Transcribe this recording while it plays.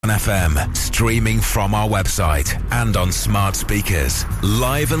FM, streaming from our website and on smart speakers.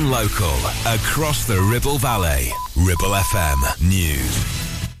 Live and local, across the Ribble Valley. Ribble FM News.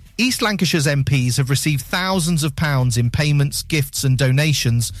 East Lancashire's MPs have received thousands of pounds in payments, gifts and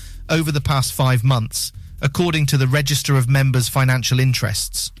donations over the past 5 months, according to the Register of Members' Financial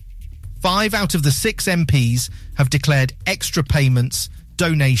Interests. 5 out of the 6 MPs have declared extra payments,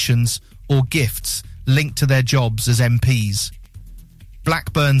 donations or gifts linked to their jobs as MPs.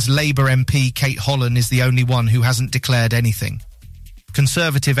 Blackburn's Labour MP Kate Holland is the only one who hasn't declared anything.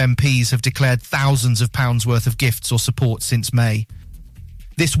 Conservative MPs have declared thousands of pounds worth of gifts or support since May.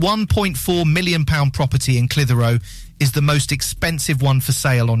 This £1.4 million property in Clitheroe is the most expensive one for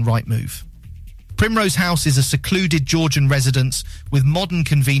sale on Rightmove. Primrose House is a secluded Georgian residence with modern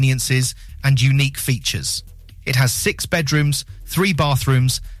conveniences and unique features. It has 6 bedrooms, 3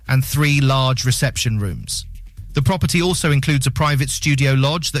 bathrooms and 3 large reception rooms. The property also includes a private studio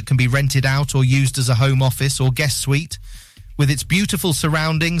lodge that can be rented out or used as a home office or guest suite. With its beautiful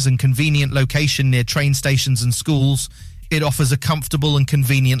surroundings and convenient location near train stations and schools, it offers a comfortable and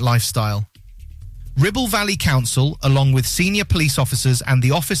convenient lifestyle. Ribble Valley Council, along with senior police officers and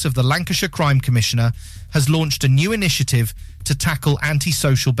the Office of the Lancashire Crime Commissioner, has launched a new initiative to tackle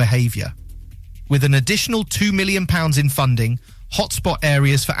antisocial behaviour. With an additional £2 million in funding, hotspot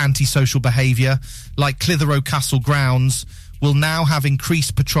areas for antisocial behaviour, like Clitheroe Castle grounds, will now have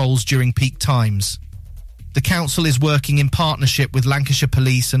increased patrols during peak times. The council is working in partnership with Lancashire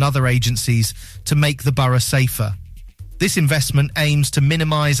Police and other agencies to make the borough safer. This investment aims to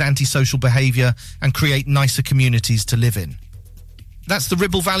minimise antisocial behaviour and create nicer communities to live in. That's the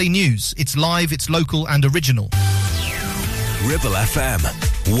Ribble Valley News. It's live, it's local and original. Ribble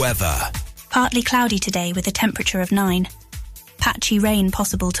FM. Weather. Partly cloudy today with a temperature of 9. Patchy rain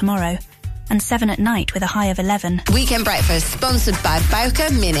possible tomorrow. And 7 at night with a high of 11. Weekend Breakfast, sponsored by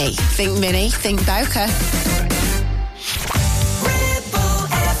Bowker Mini. Think Mini, think Bowker.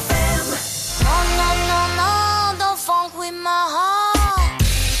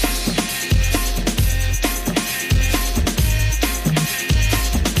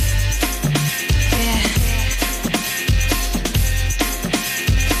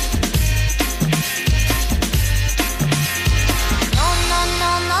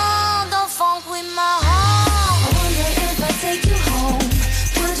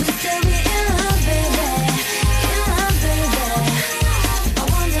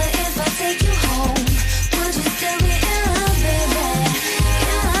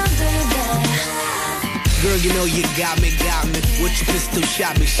 You know you got me, with your pistol,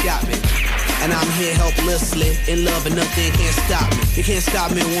 shot me. And I'm here helplessly, in love and nothing can't stop me. You can't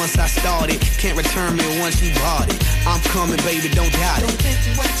stop me once I started, can't return me once you bought it. I'm coming, baby, don't doubt it.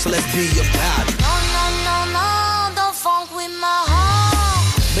 So let's be about it. No, don't funk with my heart.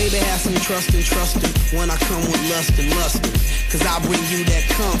 Baby, have some trust when I come with lust and lustin'. Cause I bring you that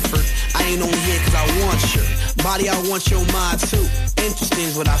comfort. I ain't only here cause I want your body, I want your mind too. Interesting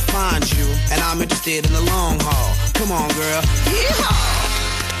is what I find you, and I'm interested in the long haul. Come on, girl. Yeehaw!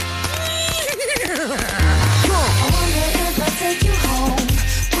 Come on. I wonder if I take you home,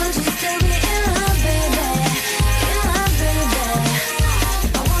 would you still be in love, baby? In love, baby.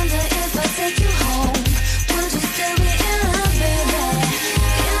 I wonder if I take you home, would you still be in love, baby?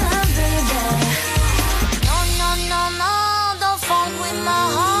 In love, baby. No, don't funk with my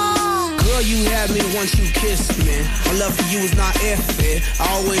heart. Girl, you had me once you kissed me. My love for you is not iffy. I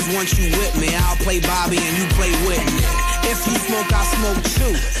always want you with me. I'll play Bobby and you play Whitney. If you smoke, I smoke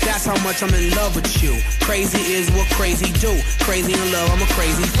too. That's how much I'm in love with you. Crazy is what crazy do. Crazy in love, I'm a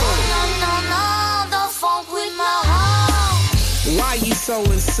crazy fool. No, don't funk with my heart. Why you so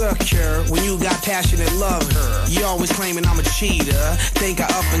insecure when you got passionate love her? You always claiming I'm a cheater. Think I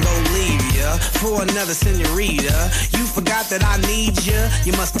up and go leave ya for another senorita. You forgot that I need ya.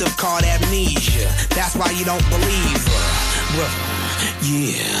 You must have caught amnesia. That's why you don't believe her. Well,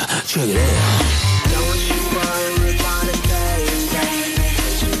 yeah, check it out. Don't you worry about a thing, baby.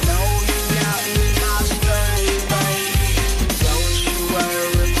 You know you got me my string, baby. Don't you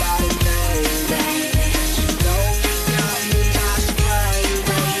worry about a thing, baby. You know you got me my string,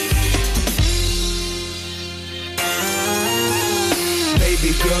 baby.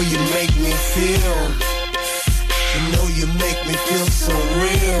 Baby girl, you make me feel. You know you make me feel so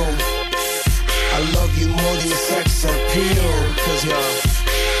real. I love you more than your sex appeal. Cause you're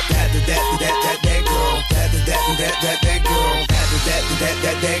that girl, that girl, that girl, that girl, that girl,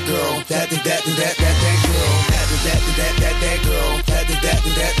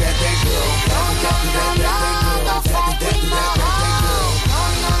 No,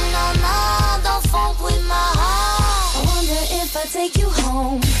 don't funk with my heart. I wonder if I take you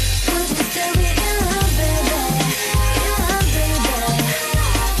home,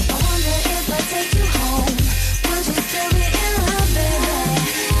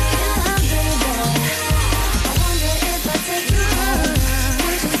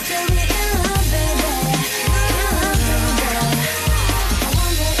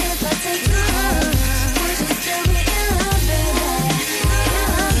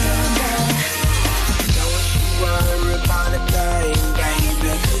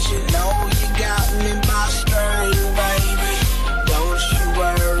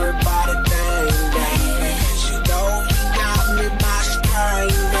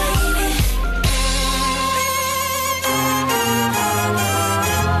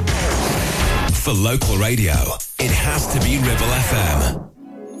 For local radio, it has to be Ribble FM.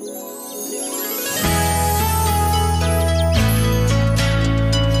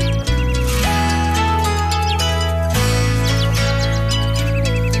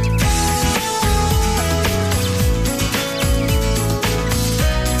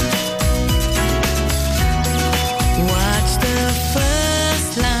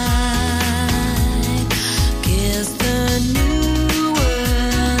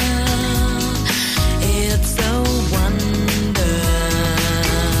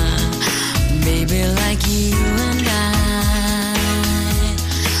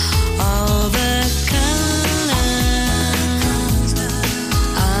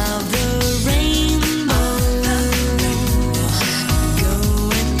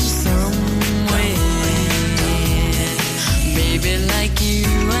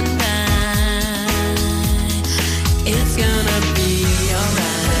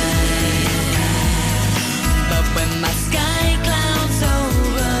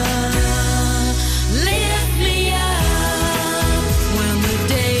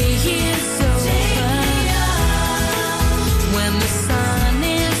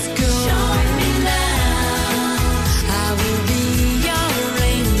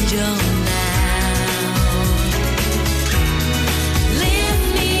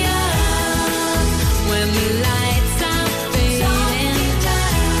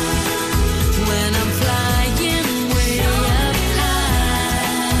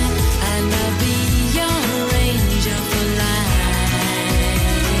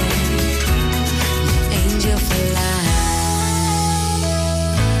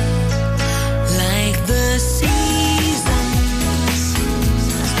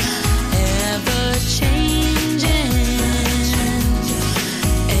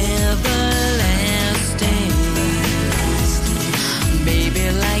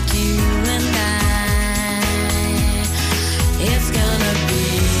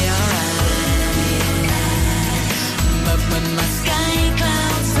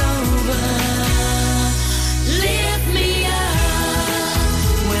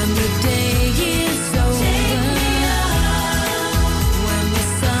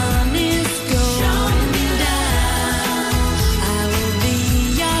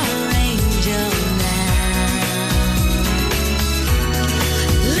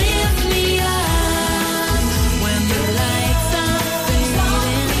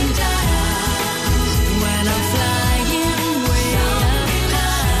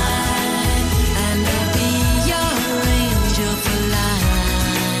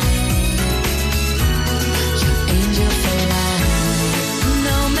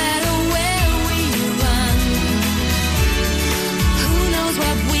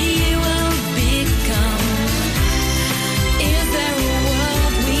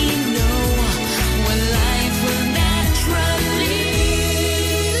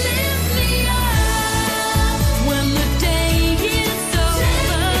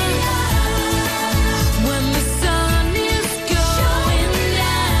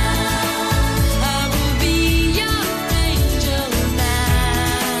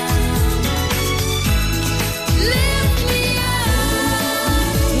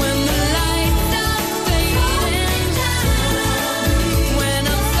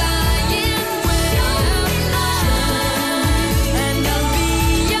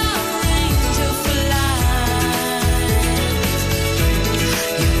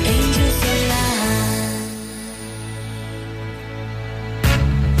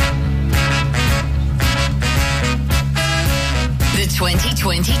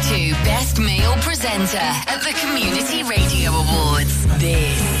 At the Community Radio Awards,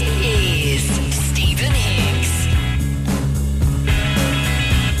 this is Stephen Higgs.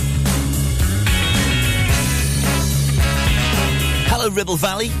 Hello, Ribble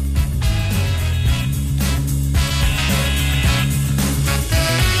Valley.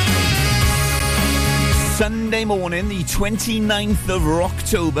 Sunday morning, the 29th of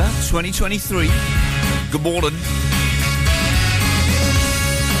October, 2023. Good morning.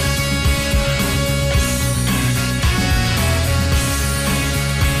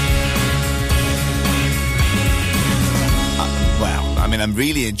 I'm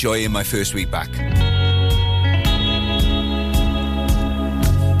really enjoying my first week back.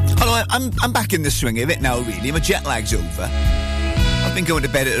 Although I'm back in the swing of it now, really. My jet lag's over. I've been going to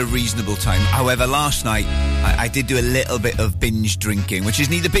bed at a reasonable time. However, last night I did do a little bit of binge drinking, which is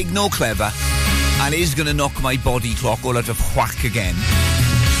neither big nor clever, and is going to knock my body clock all out of whack again.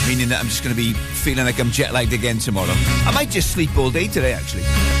 Meaning that I'm just going to be feeling like I'm jet lagged again tomorrow. I might just sleep all day today, actually.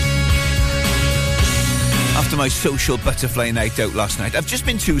 After my social butterfly night out last night. I've just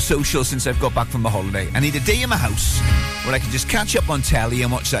been too social since I've got back from my holiday. I need a day in my house where I can just catch up on telly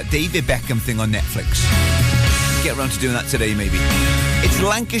and watch that David Beckham thing on Netflix. Get around to doing that today, maybe. It's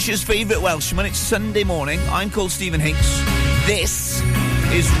Lancashire's favourite Welshman. It's Sunday morning. I'm called Stephen Hinks. This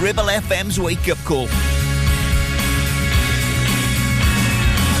is Ribble FM's Wake Up Call.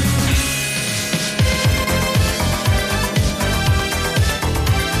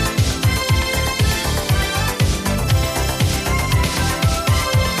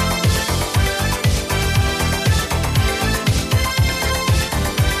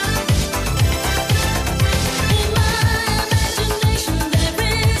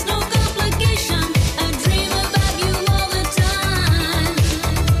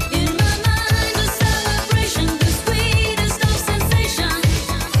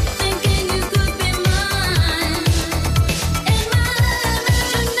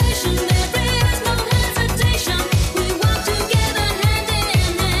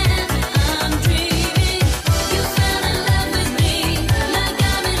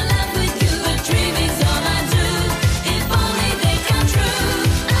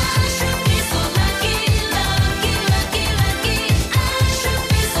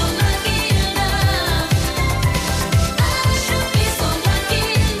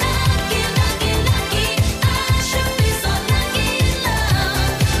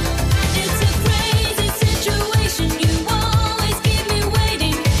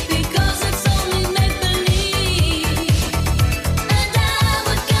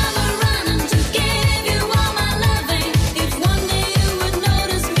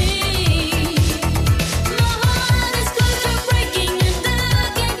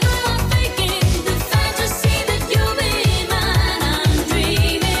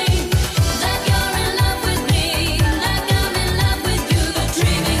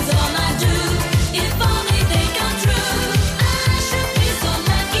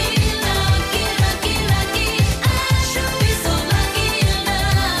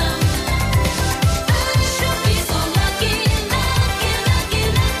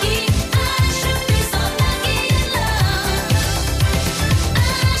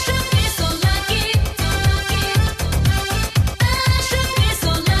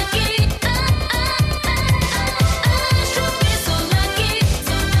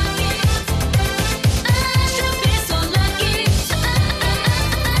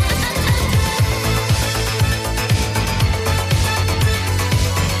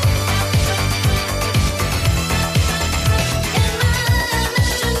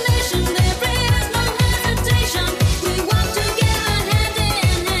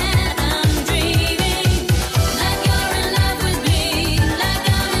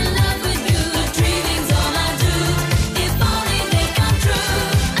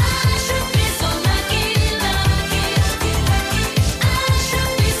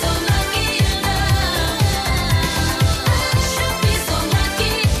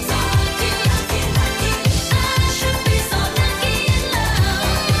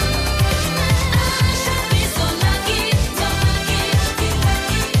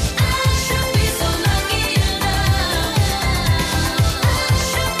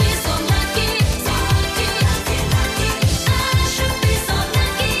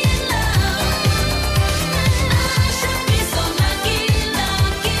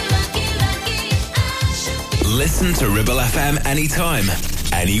 Listen to Ribble FM anytime,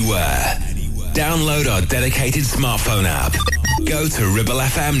 anywhere. Download our dedicated smartphone app. Go to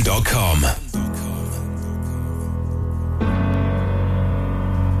ribblefm.com.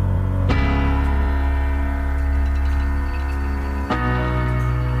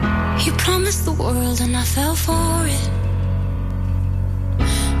 You promised the world and I fell for it.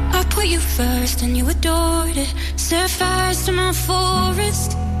 I put you first and you adored it. Set fires to my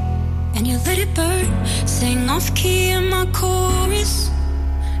forest and you let it burn. Sang off key in my chorus,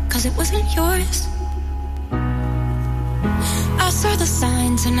 'cause it wasn't yours. I saw the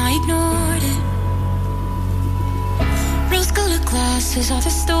signs and I ignored it. Rose-colored glasses all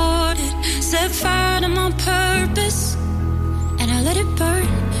distorted. Set fire to my purpose and I let it burn.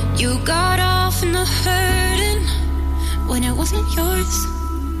 You got off in the hurting when it wasn't yours.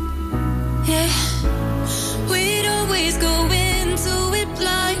 Yeah, we'd always go into it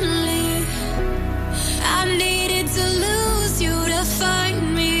blindly. I needed to lose you to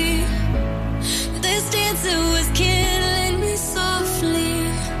find me. This dancer was killing me softly.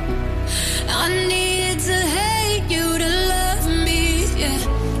 I needed to hate you to love me, yeah.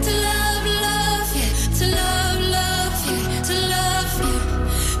 To love, love, yeah. To love, love, yeah. To love you.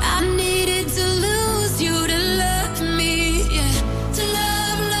 I needed to lose you to love me, yeah. To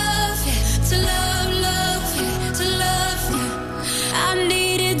love, love, yeah. To love, love,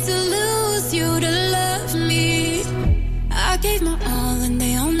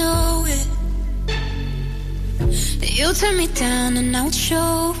 You turned me down and now it's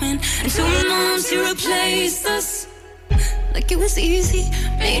showing. And 2 months you replaced us. Like it was easy,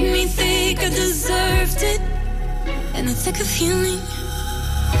 made me think I deserved it. In the thick of healing,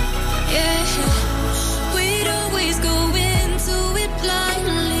 yeah. We'd always go into it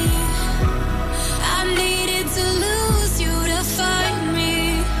blindly. I needed to lose you to find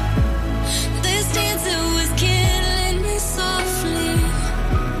me. This dancer was killing me softly.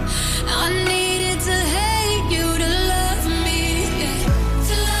 I needed to hate you to love me, yeah.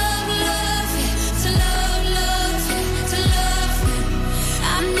 To love you, to love you, to love you. I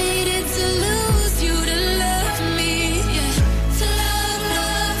needed to lose you to love me, yeah. To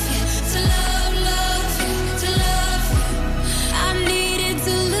love you, to love you, to love you. I needed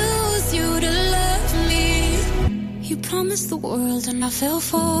to lose you to love me. You promised the world and I fell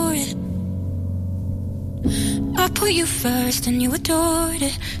for it. I put you first and you adored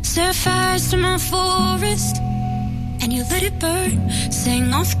it. Set fires to my forest and you let it burn.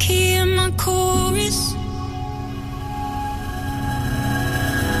 Sang off key in my chorus. To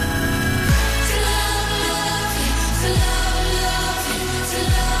love you, to love you, to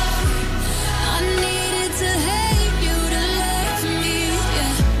love you. I needed to hate you to love me,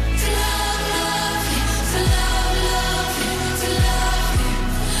 yeah. To love you, to love you, to love you.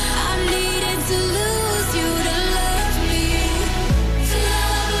 I needed to lose you to love me. To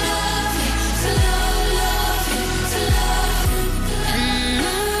love you, to love you, to love you. And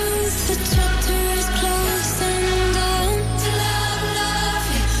now the chapter is closed and done. To love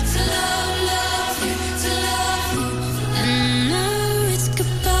you, to love you, to love you. And now it's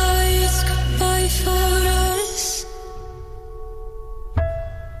goodbye for us.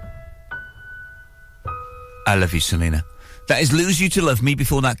 I love you, Selena. That is Lose You to Love Me.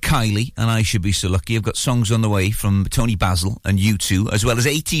 Before that, Kylie and I Should Be So Lucky. I've got songs on the way from Tony Basil and U2, as well as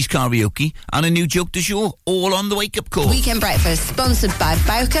 80s karaoke and a new joke du jour, all on the wake-up call. Weekend Breakfast, sponsored by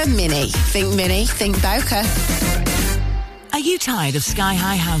Bowker Mini. Think Mini, think Bowker. Are you tired of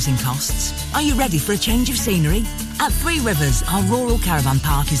sky-high housing costs? Are you ready for a change of scenery? At Three Rivers, our rural caravan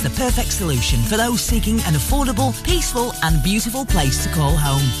park is the perfect solution for those seeking an affordable, peaceful and beautiful place to call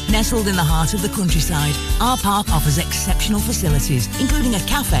home. Nestled in the heart of the countryside, our park offers exceptional facilities, including a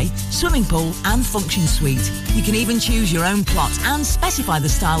cafe, swimming pool and function suite. You can even choose your own plot and specify the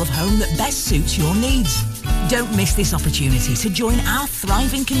style of home that best suits your needs. Don't miss this opportunity to join our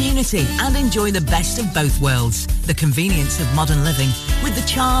thriving community and enjoy the best of both worlds, the convenience of modern living with the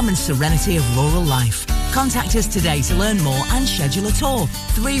charm and serenity of rural life. Contact us today to learn more and schedule a tour.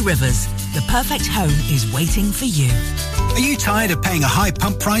 Three Rivers, the perfect home is waiting for you. Are you tired of paying a high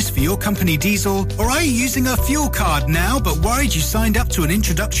pump price for your company diesel? Or are you using a fuel card now but worried you signed up to an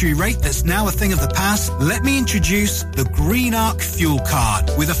introductory rate that's now a thing of the past? Let me introduce the Green Arc Fuel Card.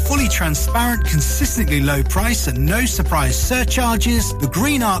 With a fully transparent, consistently low price and no surprise surcharges, the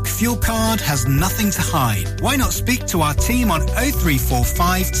Green Arc Fuel Card has nothing to hide. Why not speak to our team on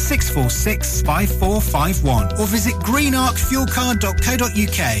 0345 646 5451 or visit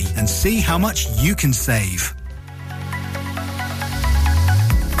greenarcfuelcard.co.uk and see how much you can save.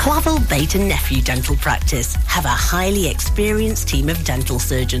 Clavel Bait & Nephew Dental Practice have a highly experienced team of dental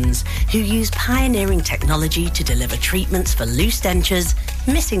surgeons who use pioneering technology to deliver treatments for loose dentures,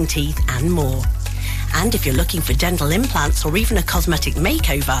 missing teeth and more. And if you're looking for dental implants or even a cosmetic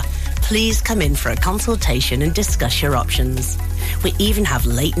makeover, please come in for a consultation and discuss your options. We even have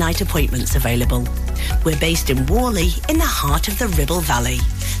late night appointments available. We're based in Worley in the heart of the Ribble Valley.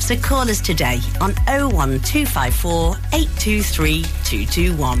 So call us today on 01254 823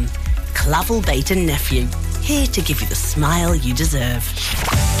 221. Clavel Bait & Nephew, here to give you the smile you deserve.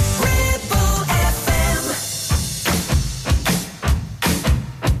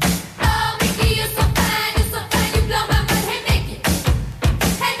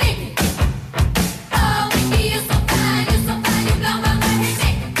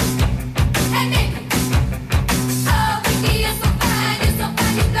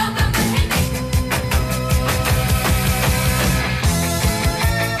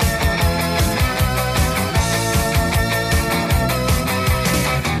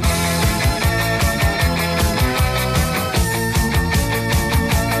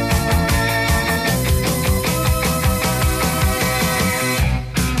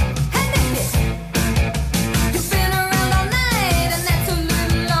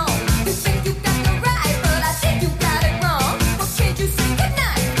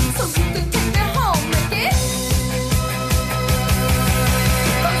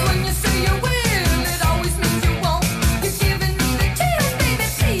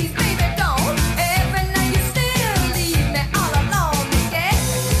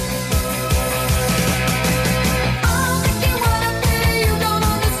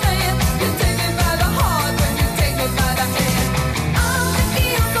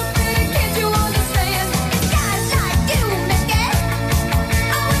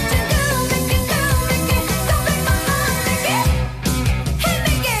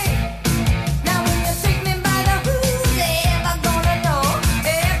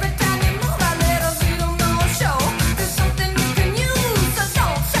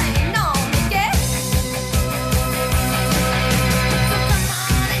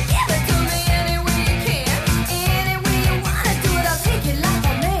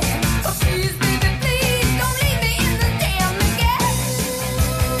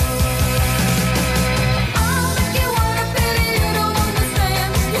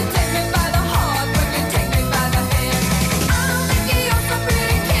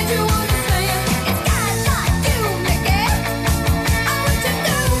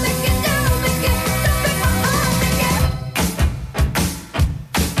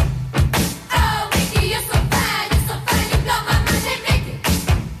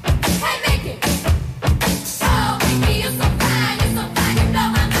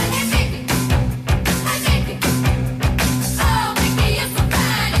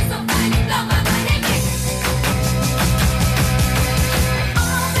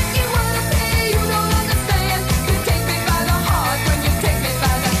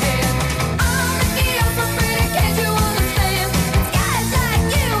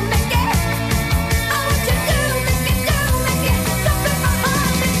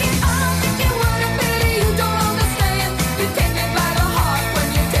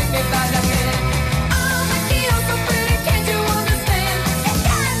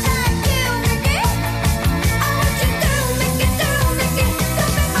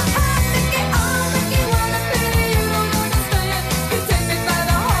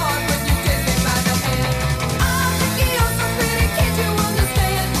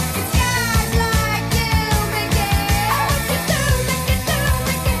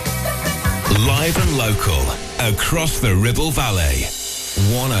 Live and local, across the Ribble Valley.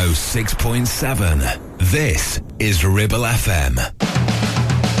 106.7. This is Ribble FM.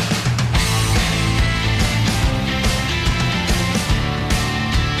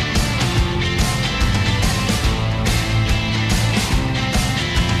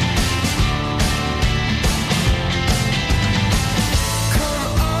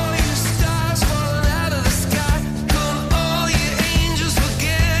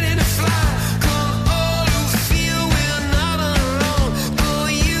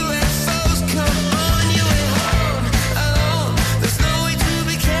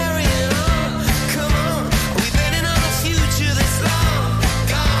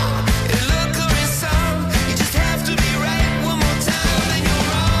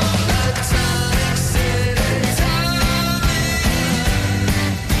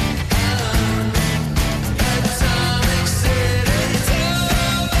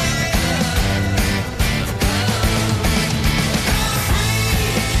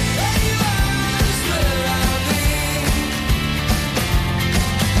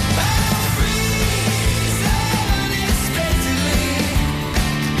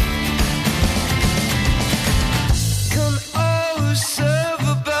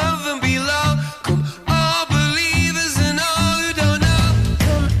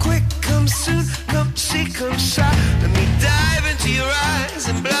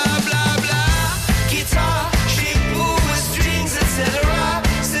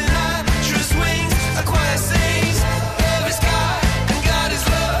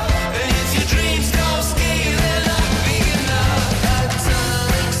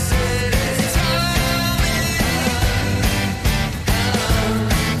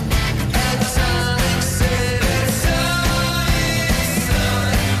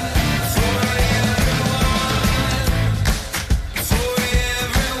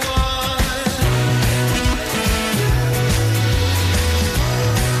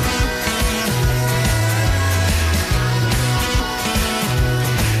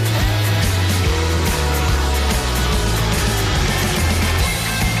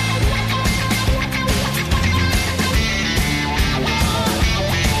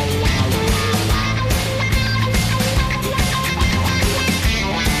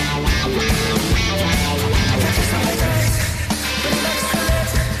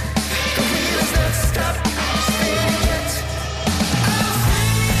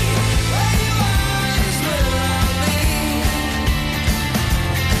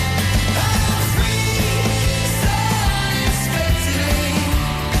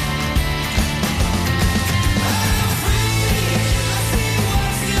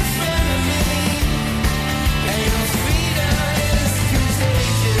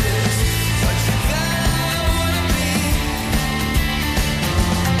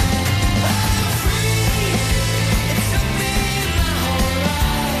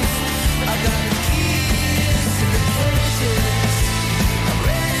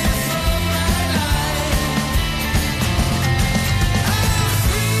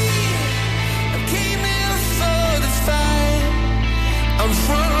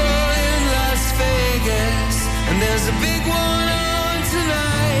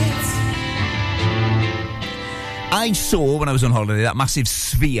 I saw, when I was on holiday, that massive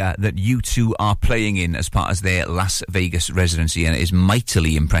sphere that U2 are playing in as part of their Las Vegas residency, and it is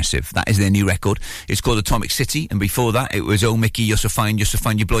mightily impressive. That is their new record. It's called Atomic City, and before that, it was Oh Mickey, You're So Fine,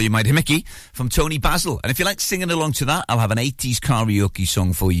 You Blow Your Mind. Hey Mickey, from Tony Basil. And if you like singing along to that, I'll have an 80s karaoke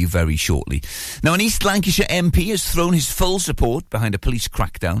song for you very shortly. Now, an East Lancashire MP has thrown his full support behind a police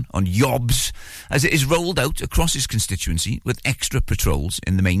crackdown on yobs as it is rolled out across his constituency with extra patrols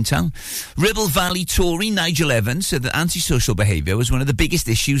in the main town. Ribble Valley Tory Nigel Evans said that antisocial behaviour was one of the biggest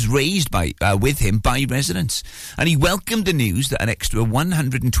issues raised with him by residents, and he welcomed the news that an extra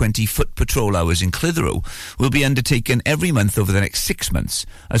 120 foot patrol hours in Clitheroe will be undertaken every month over the next 6 months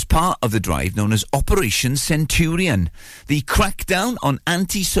as part of the drive known as Operation Centurion. The crackdown on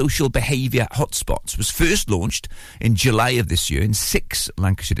antisocial behaviour hotspots was first launched in July of this year in 6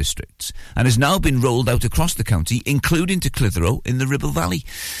 Lancashire districts and has now been rolled out across the county, including to Clitheroe in the Ribble Valley.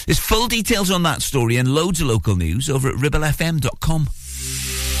 There's full details on that story and loads of local news over at ribblefm.com.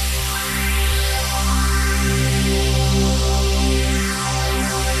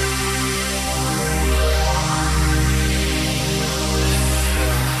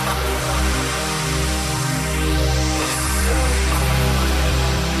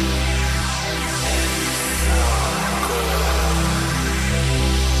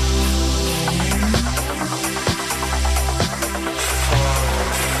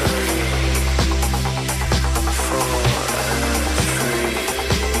 Free.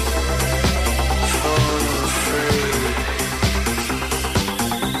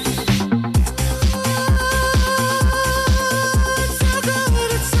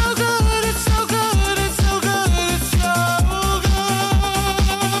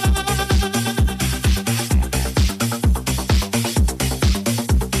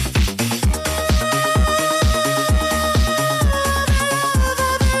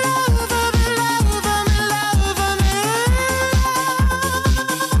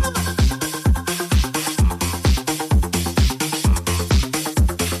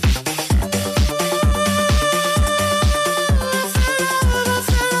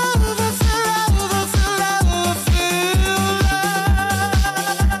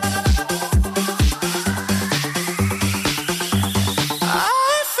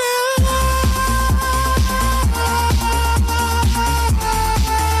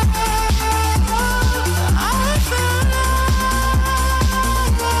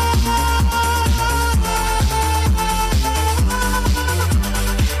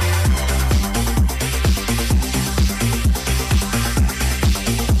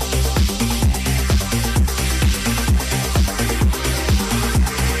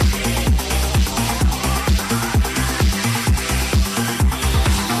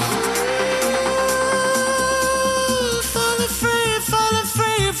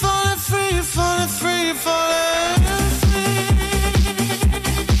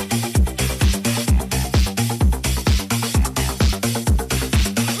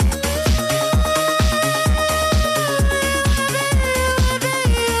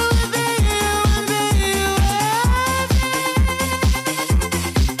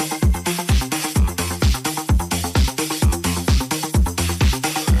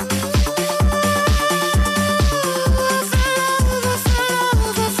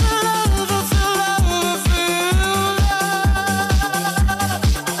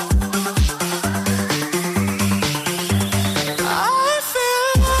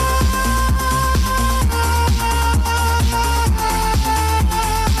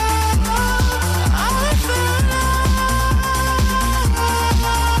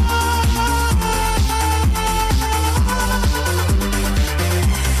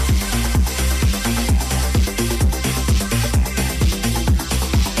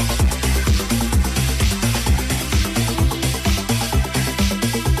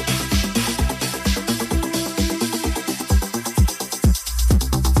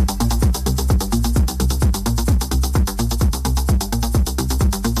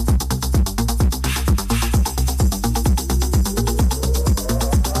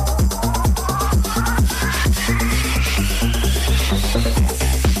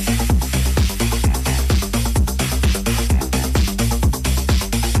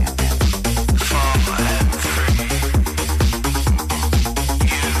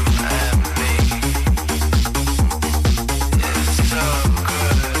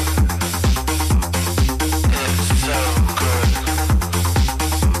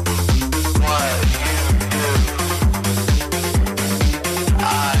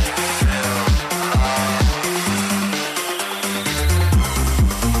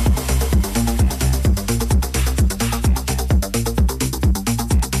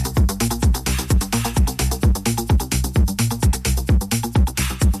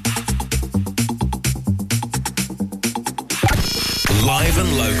 Live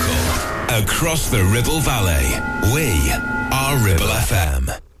and local, across the Ribble Valley. We are Ribble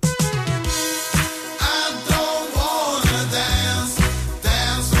FM.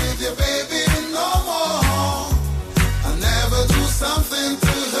 Something to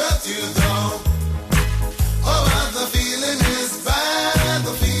hurt you though. Oh, but the feeling is bad,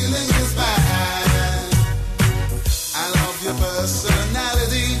 the feeling is bad. I love your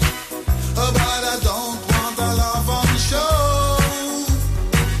personality, oh, but I don't want a love on show.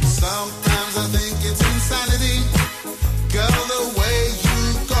 Sometimes I think it's insanity, girl, the way you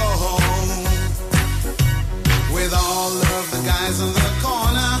go home. With all of the guys in the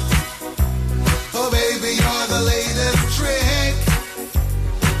corner, oh baby, you're the latest trick.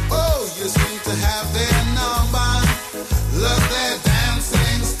 You seem to have their number, love their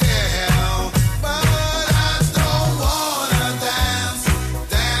dancing style. But I don't wanna dance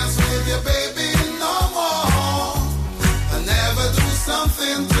with you, baby, no more. I never do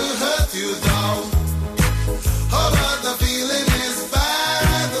something to hurt you though. Oh, but the feeling is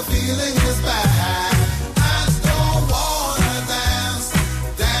bad, the feeling is bad. I don't wanna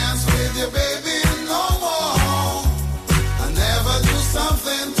dance with you, baby, no more. I never do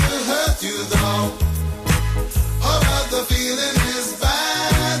something to hurt you though. Oh, but the feeling is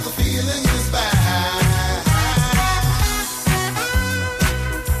bad, the feeling is bad.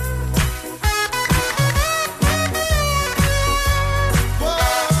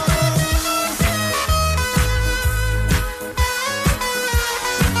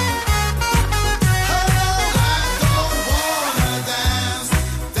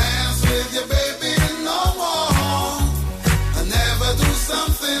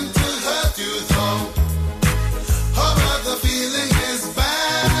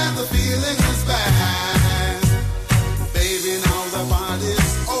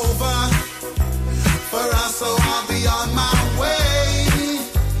 So I'll be on my way.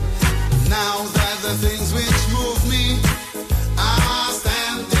 Now that the things which move me are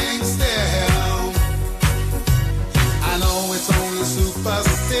standing still. I know it's only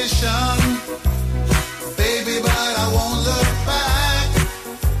superstition, baby, but I won't look back.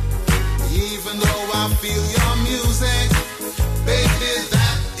 Even though I feel your music, baby,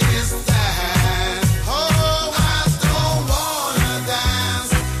 that is that. Oh, I don't wanna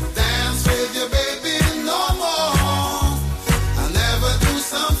dance with you, baby.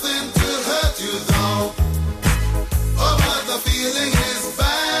 Something to hurt you though. Oh, but the feeling is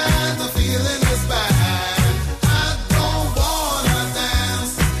bad, the feeling is bad. I don't wanna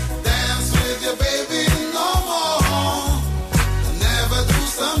dance with you, baby, no more. I never do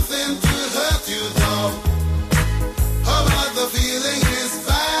something to hurt you though. Oh, but the feeling is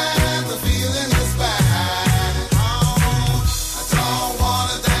bad, the feeling is bad. Oh, I don't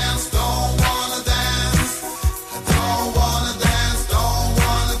wanna dance, don't wanna dance. I don't wanna dance, don't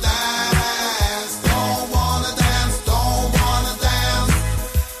wanna dance, don't wanna dance, don't wanna dance, don't wanna dance,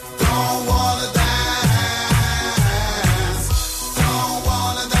 don't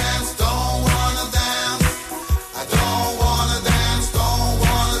wanna dance, don't wanna dance. I don't wanna dance, don't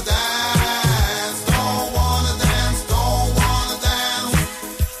wanna dance, don't wanna dance, don't wanna dance,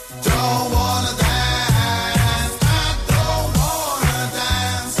 don't wanna dance. I don't wanna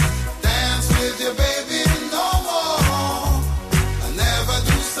dance with you, baby, no more. I never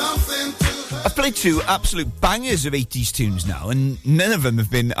do something to. I've played two absolute bangers of 80s tunes now, and none of them have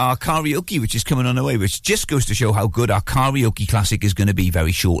been our karaoke, which is coming on the way, which just goes to show how good our karaoke classic is going to be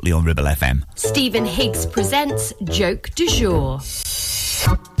very shortly on Ribble FM. Stephen Higgs presents Joke du Jour.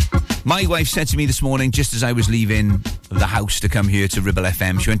 My wife said to me this morning, just as I was leaving the house to come here to Ribble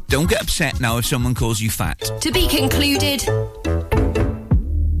FM, she went, "Don't get upset now if someone calls you fat." To be concluded.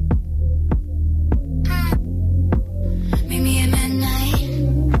 Meet me at midnight.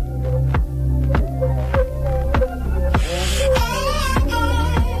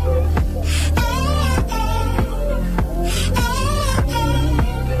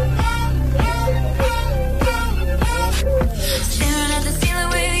 Staring at the ceiling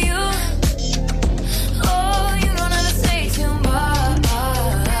with you. Oh, you don't ever say too much.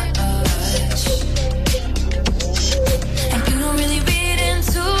 And you don't really read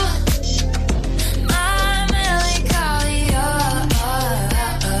into my melancholia.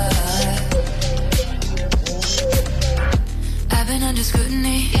 I've been under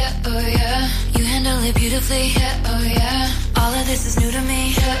scrutiny, yeah, oh yeah. You handle it beautifully, yeah, oh yeah. All of this is new to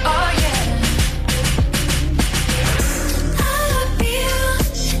me, yeah, oh yeah. I feel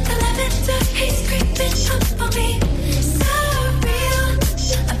the lavender haze creeping up on me. So real.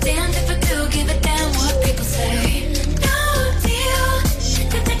 I'm damned if I do give a damn what people say. No deal.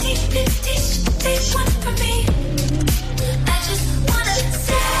 The 1950s they want from me. I just wanna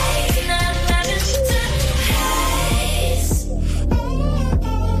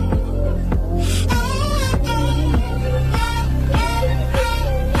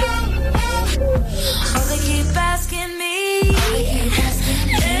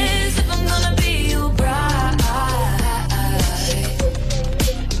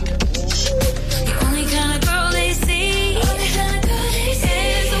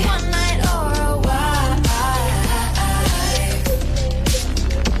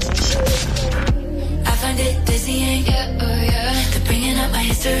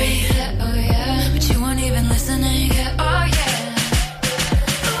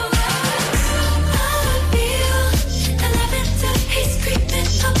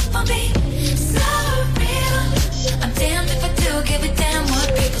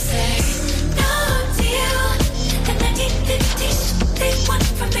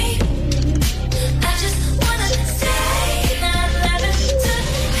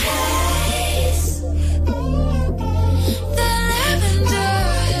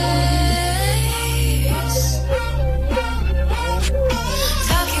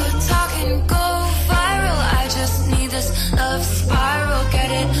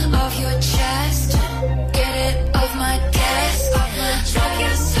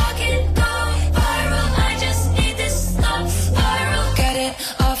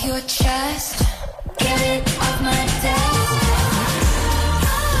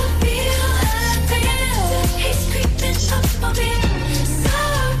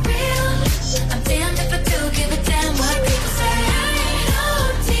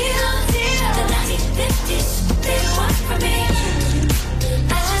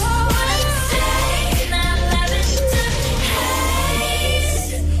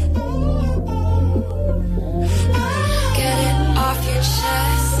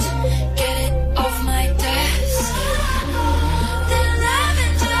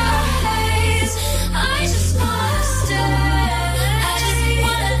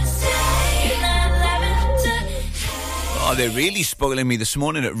they're really spoiling me this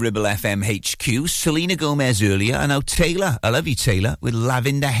morning at Ribble FM HQ. Selena Gomez earlier, and now Taylor. I love you, Taylor, with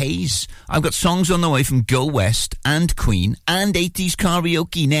Lavender Haze. I've got songs on the way from Go West and Queen and 80s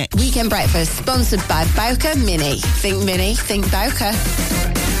karaoke next. Weekend Breakfast, sponsored by Bowker Mini. Think Bowker.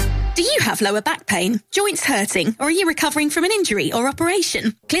 Do you have lower back pain, joints hurting, or are you recovering from an injury or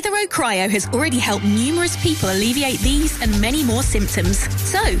operation? Clitheroe Cryo has already helped numerous people alleviate these and many more symptoms.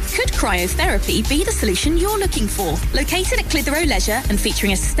 So, could cryotherapy be the solution you're looking for? Located at Clitheroe Leisure and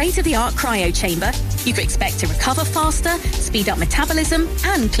featuring a state-of-the-art cryo chamber, you can expect to recover faster, speed up metabolism,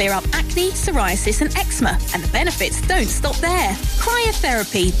 and clear up acne, psoriasis, and eczema. And the benefits don't stop there.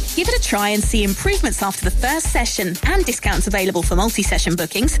 Cryotherapy. Give it a try and see improvements after the first session, and discounts available for multi-session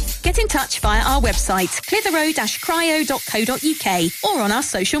bookings. Get in touch via our website, clitheroe-cryo.co.uk, or on our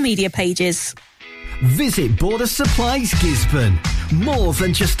social media pages. Visit Border Supplies Gisborne. More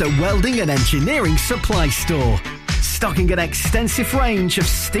than just a welding and engineering supply store. Stocking an extensive range of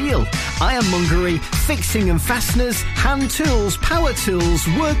steel, ironmongery, fixing and fasteners, hand tools, power tools,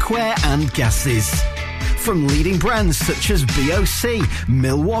 workwear and gases. From leading brands such as BOC,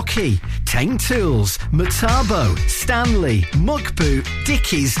 Milwaukee, Tang Tools, Metabo, Stanley, Muck Boot,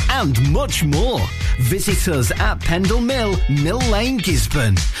 Dickies and much more. Visit us at Pendle Mill, Mill Lane,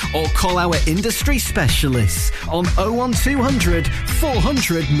 Gisborne, or call our industry specialists on 01200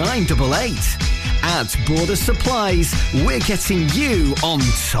 400 988. At Border Supplies, we're getting you on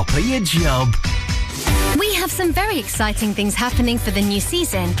top of your job. We have some very exciting things happening for the new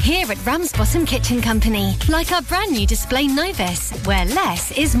season here at Ramsbottom Kitchen Company, like our brand new display Novus, where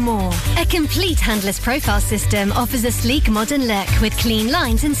less is more. A complete handless profile system offers a sleek modern look with clean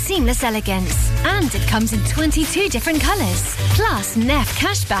lines and seamless elegance. And it comes in 22 different colours. Plus, Neff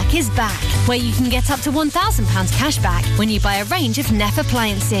Cashback is back, where you can get up to £1,000 cashback when you buy a range of Neff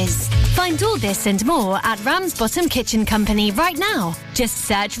appliances. Find all this and more at Ramsbottom Kitchen Company right now. Just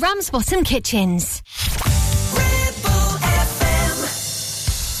search Ramsbottom Kitchens.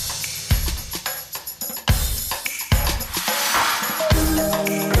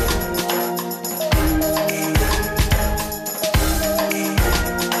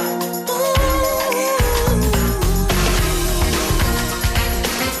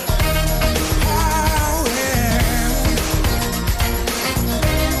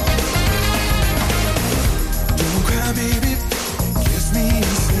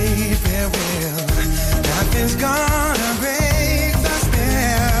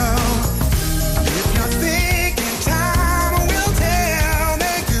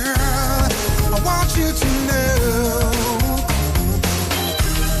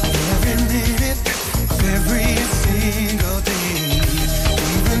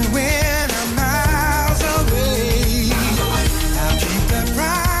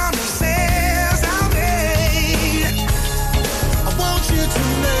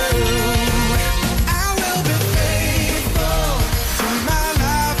 I will be faithful.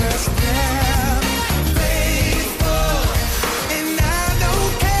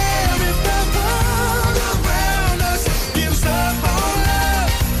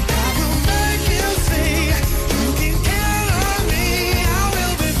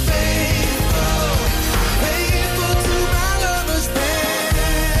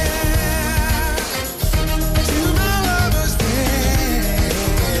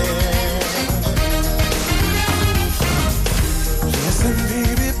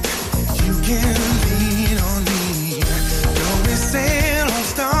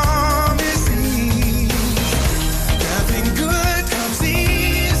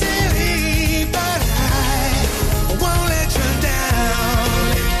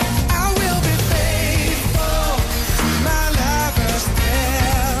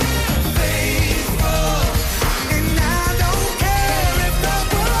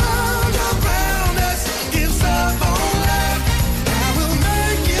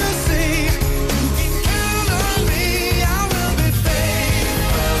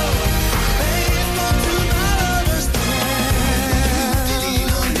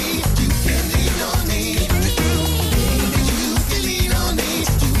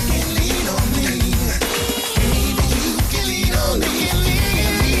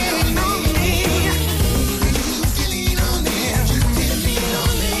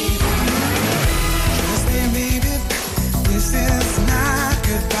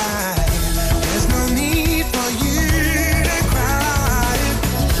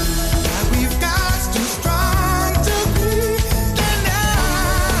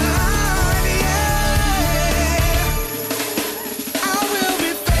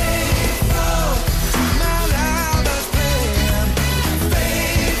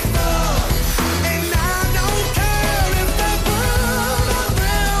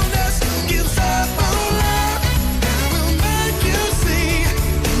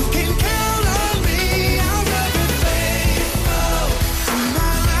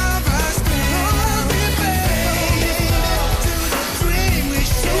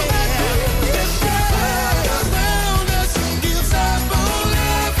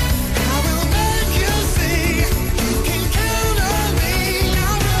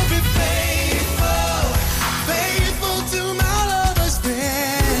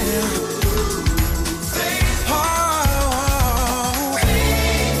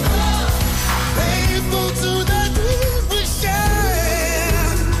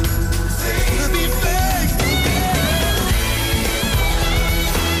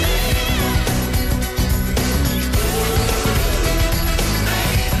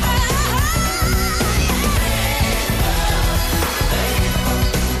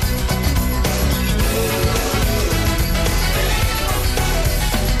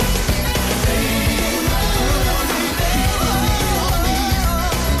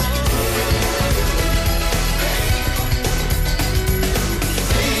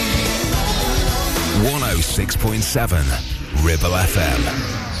 106.7 Ribble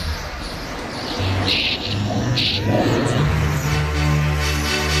FM.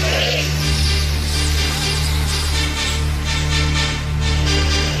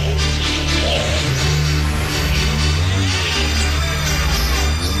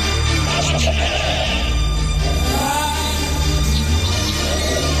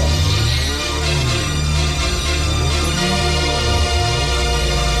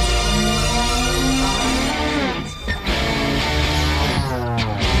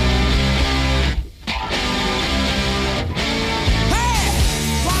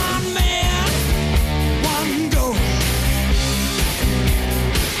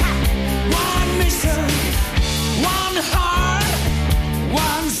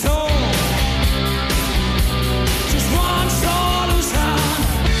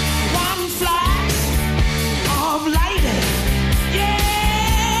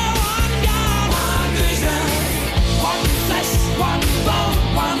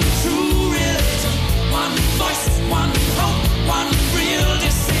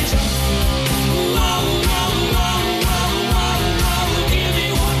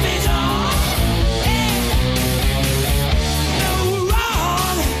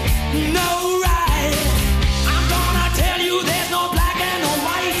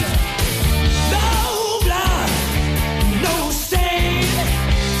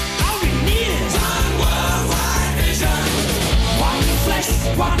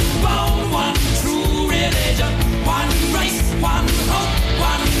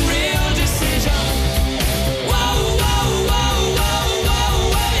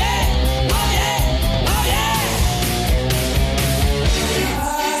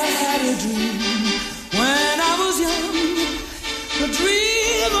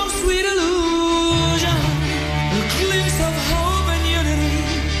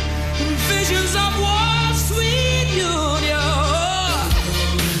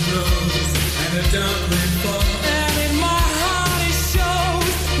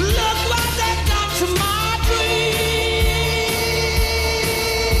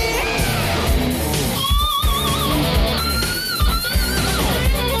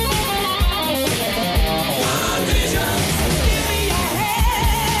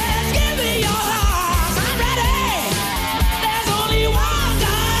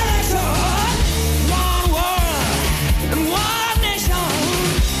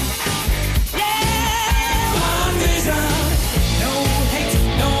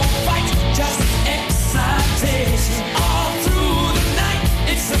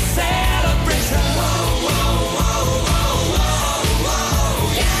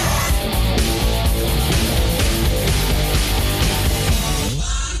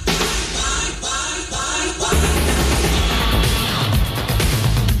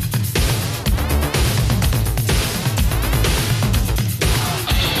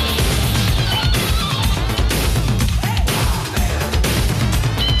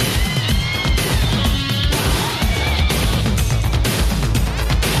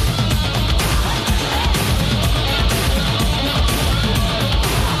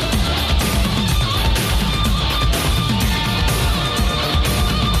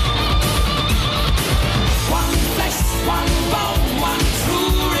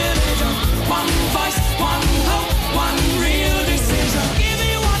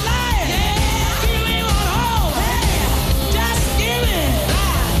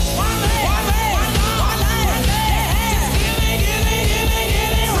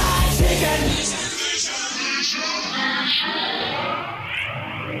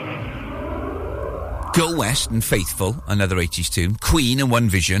 Go West and Faithful, another 80s tune. Queen and One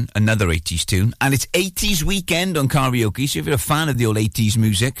Vision, another 80s tune. And it's 80s weekend on karaoke, so if you're a fan of the old 80s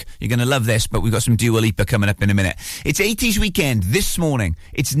music, you're going to love this, but we've got some Dua Lipa coming up in a minute. It's 80s weekend this morning.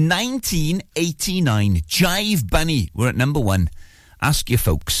 It's 1989. Jive Bunny were at number 1. Ask your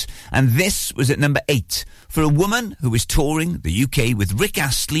folks. And this was at number 8 for a woman who is touring the UK with Rick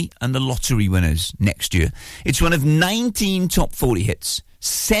Astley and the Lottery Winners next year. It's one of 19 top 40 hits,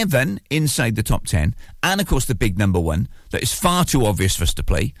 7 inside the top 10, and of course the big number 1 that is far too obvious for us to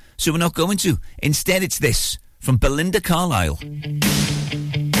play, so we're not going to. Instead, it's this from Belinda Carlisle.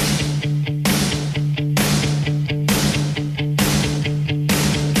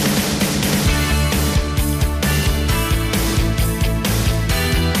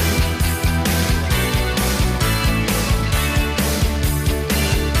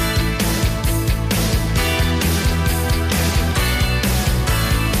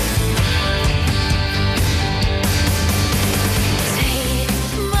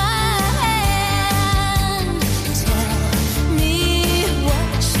 Tell me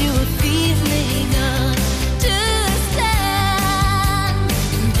what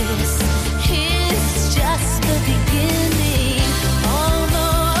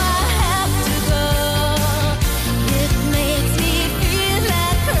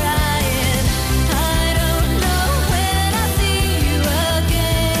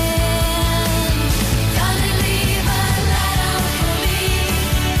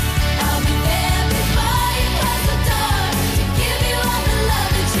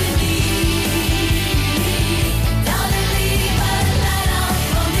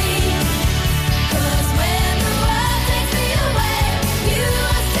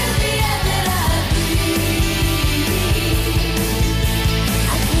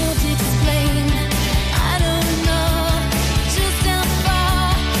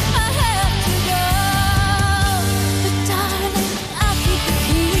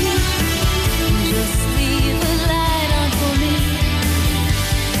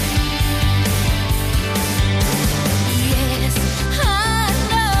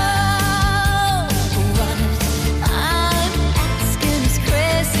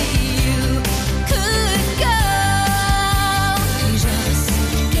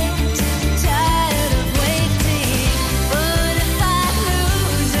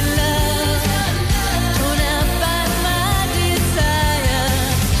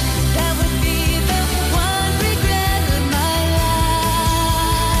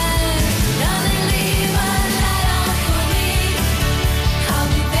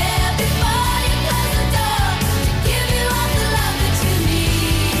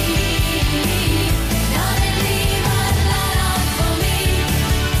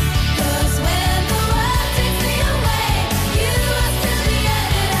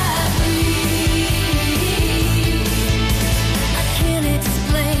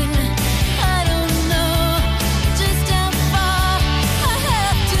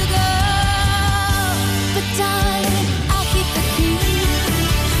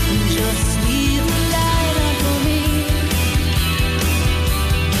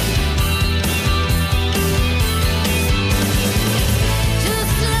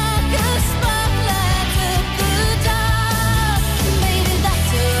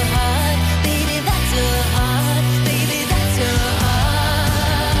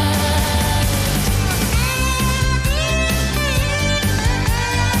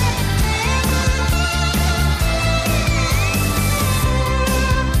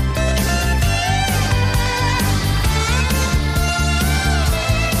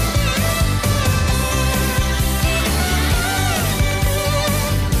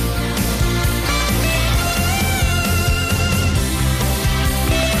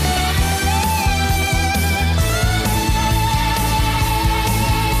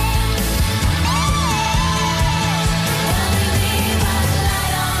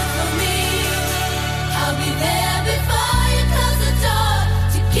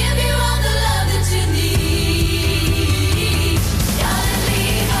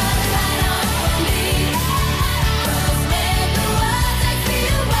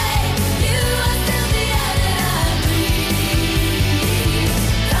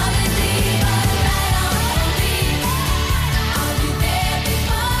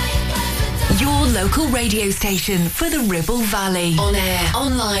local radio station for the Ribble Valley. On air,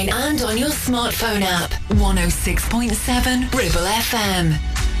 online and on your smartphone app. 106.7 Ribble FM.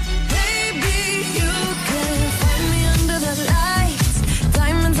 Baby, you can find me under the lights,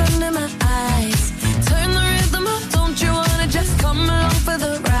 diamonds under my eyes. Turn the rhythm up, don't you wanna just come along for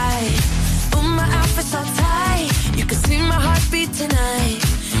the ride? Oh, my outfit's all tight, you can see my heartbeat tonight.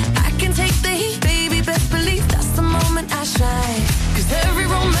 I can take the heat, baby, best believe that's the moment I shine. 'Cause every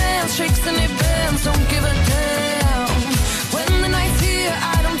romance shakes and it bends, don't give a damn. When the night's here,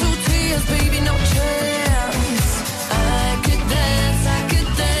 I don't do tears, baby, no chance. I could dance, I could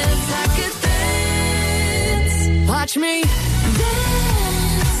dance, I could dance. Watch me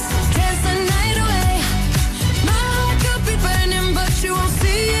dance, dance the night away. My heart could be burning, but you won't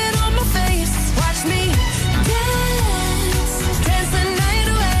see it on my face. Watch me dance, dance the night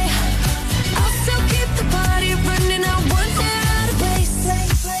away. I'll still keep the party running, I won't get out of place.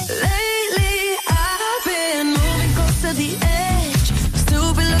 Lately, I've been moving close to the edge, still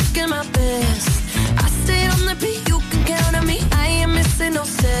be looking my best. I stay on the beat, you can count on me, I ain't missing no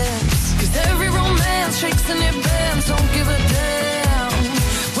steps. 'Cause every romance shakes and it bends, don't give a damn.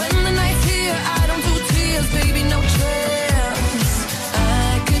 When the night's here, I don't do tears, baby, no chance.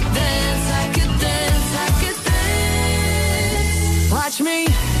 I could dance, I could dance, I could dance. Watch me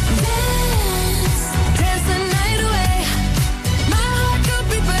dance, dance the night away. My heart could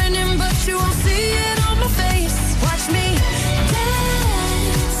be burning, but you won't see it on my face. Watch me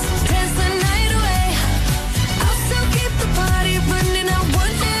dance, dance the night away. I'll still keep the party running, I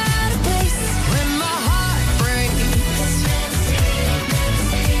won't get out of place. When my heart breaks,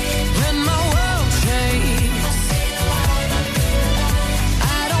 when my world shakes,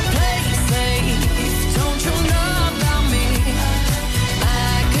 I don't play safe, don't you know about me?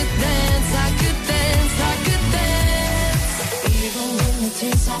 I could dance, I could dance, I could dance. Even when the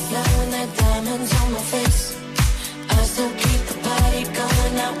tears are flowing, that diamonds on my face, I still keep the party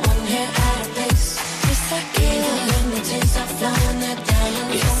going, not one hair out of place. Yes, I can. Even when the tears are flowing, that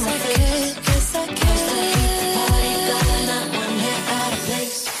diamonds on my face, yes, I can. I still keep the party going, not one hair out of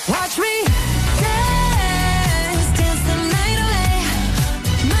place. Watch me dance, dance the night away.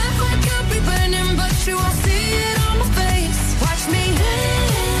 My heart could be burning, but you won't see it on my face. Watch me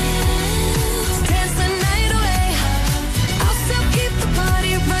dance, dance the night away. I'll still keep the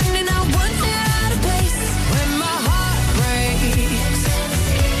party running, I won't get out of place. When my heart breaks,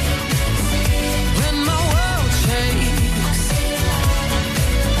 when my world shakes,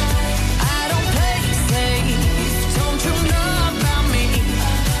 I don't play safe, don't you know about me?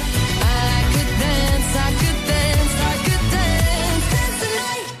 I could dance, I could dance, I could dance, dance the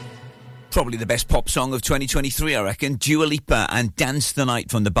night. Probably the best pop song of 2023, I reckon. Dua Lipa and Dance the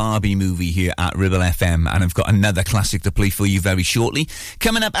Night from the Barbie movie here at Ribble FM. And I've got another classic to play for you very shortly.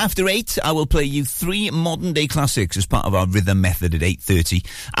 Coming up after 8, I will play you 3 modern-day classics as part of our rhythm method at 8:30.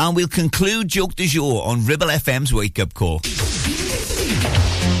 And we'll conclude Joke du Jour on Ribble FM's Wake Up Call.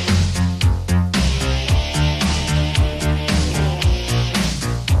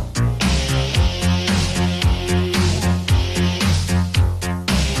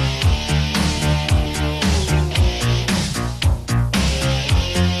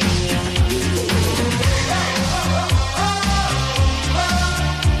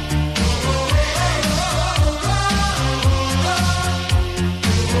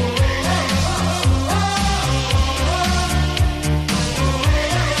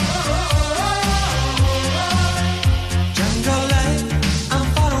 Jungle life, I'm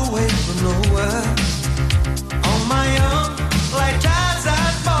far away from nowhere. On my own, like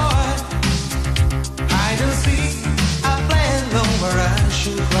Tarzan boy. Hide and seek, I play alone where I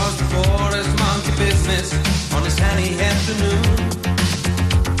shoot across the forest, monkey business on a sunny afternoon.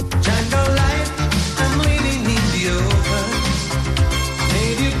 Jungle life, I'm living in the open.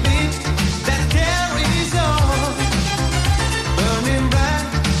 Native beat that carries on. Burning bright,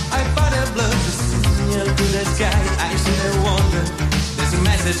 I fight a blood to signal to the sky. I still wonder, there's a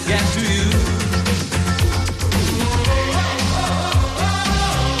message get to you.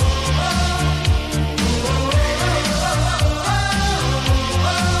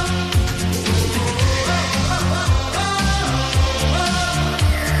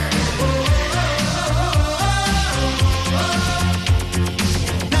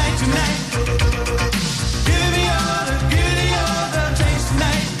 Night to night, give me order, change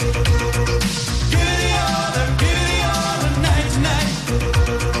tonight. Give me order, night to night.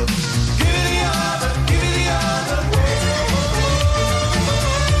 Give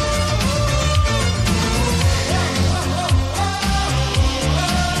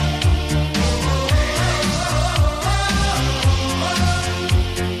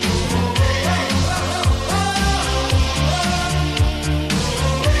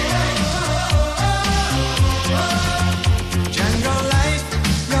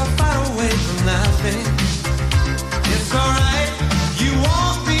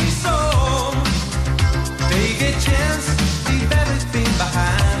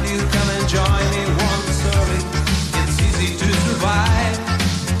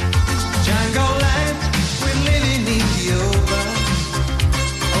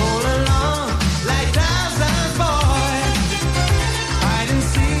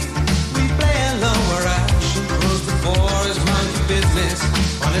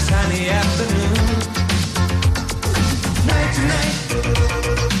a sunny afternoon. Night to night.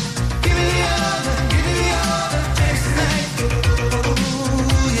 Give me the other, dance tonight.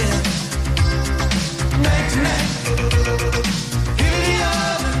 Oh yeah. Night to night. Give me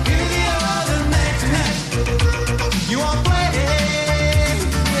the other, night to night. You want play,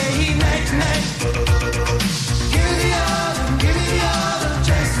 night to night. Give me the other,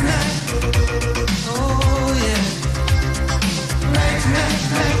 dance tonight. Oh yeah. Night to night,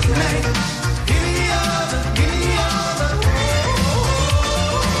 night to night. Give me the other,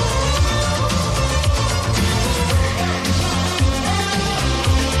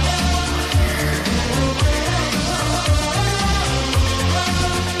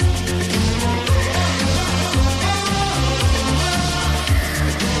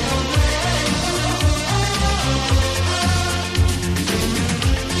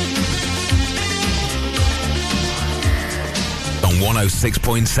 On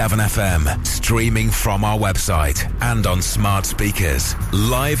 106.7 FM, streaming from our website and on smart speakers,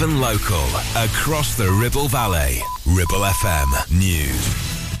 live and local, across the Ribble Valley. Ribble FM News.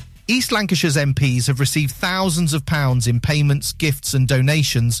 East Lancashire's MPs have received thousands of pounds in payments, gifts and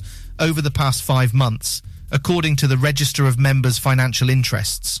donations over the past 5 months, according to the Register of Members' Financial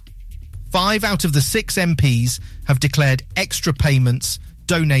Interests. 5 out of the 6 MPs have declared extra payments,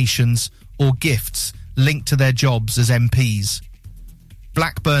 donations or gifts linked to their jobs as MPs.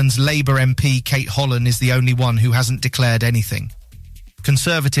 Blackburn's Labour MP Kate Holland is the only one who hasn't declared anything.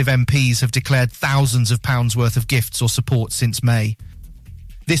 Conservative MPs have declared thousands of pounds worth of gifts or support since May.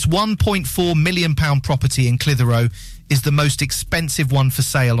 This £1.4 million property in Clitheroe is the most expensive one for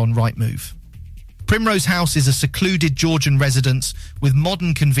sale on Rightmove. Primrose House is a secluded Georgian residence with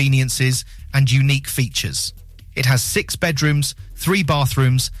modern conveniences and unique features. It has 6 bedrooms, 3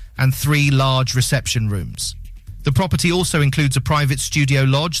 bathrooms and 3 large reception rooms. The property also includes a private studio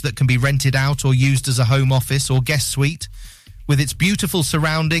lodge that can be rented out or used as a home office or guest suite. With its beautiful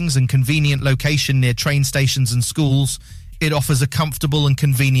surroundings and convenient location near train stations and schools, it offers a comfortable and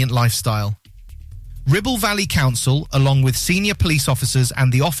convenient lifestyle. Ribble Valley Council, along with senior police officers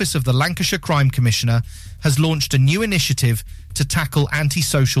and the Office of the Lancashire Crime Commissioner, has launched a new initiative to tackle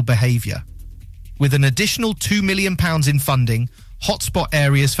antisocial behaviour. With an additional £2 million in funding, hotspot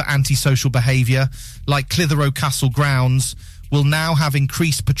areas for antisocial behaviour, like Clitheroe Castle grounds, will now have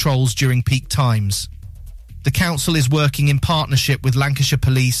increased patrols during peak times. The council is working in partnership with Lancashire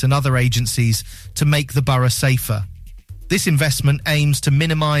Police and other agencies to make the borough safer. This investment aims to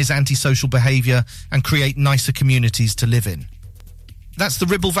minimise antisocial behaviour and create nicer communities to live in. That's the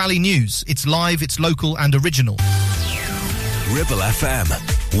Ribble Valley News. It's live, it's local and original. Ribble FM.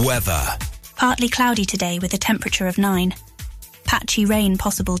 Weather. Partly cloudy today with a temperature of 9. Patchy rain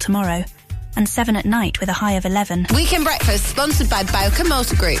possible tomorrow. And 7 at night with a high of 11. Weekend Breakfast sponsored by Bowker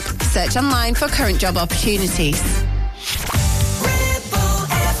Motor Group. Search online for current job opportunities. Ribble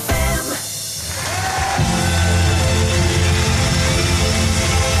FM.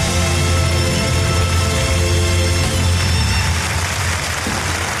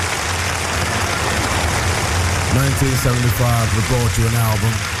 1975, we brought you an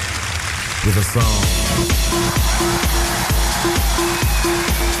album with a song.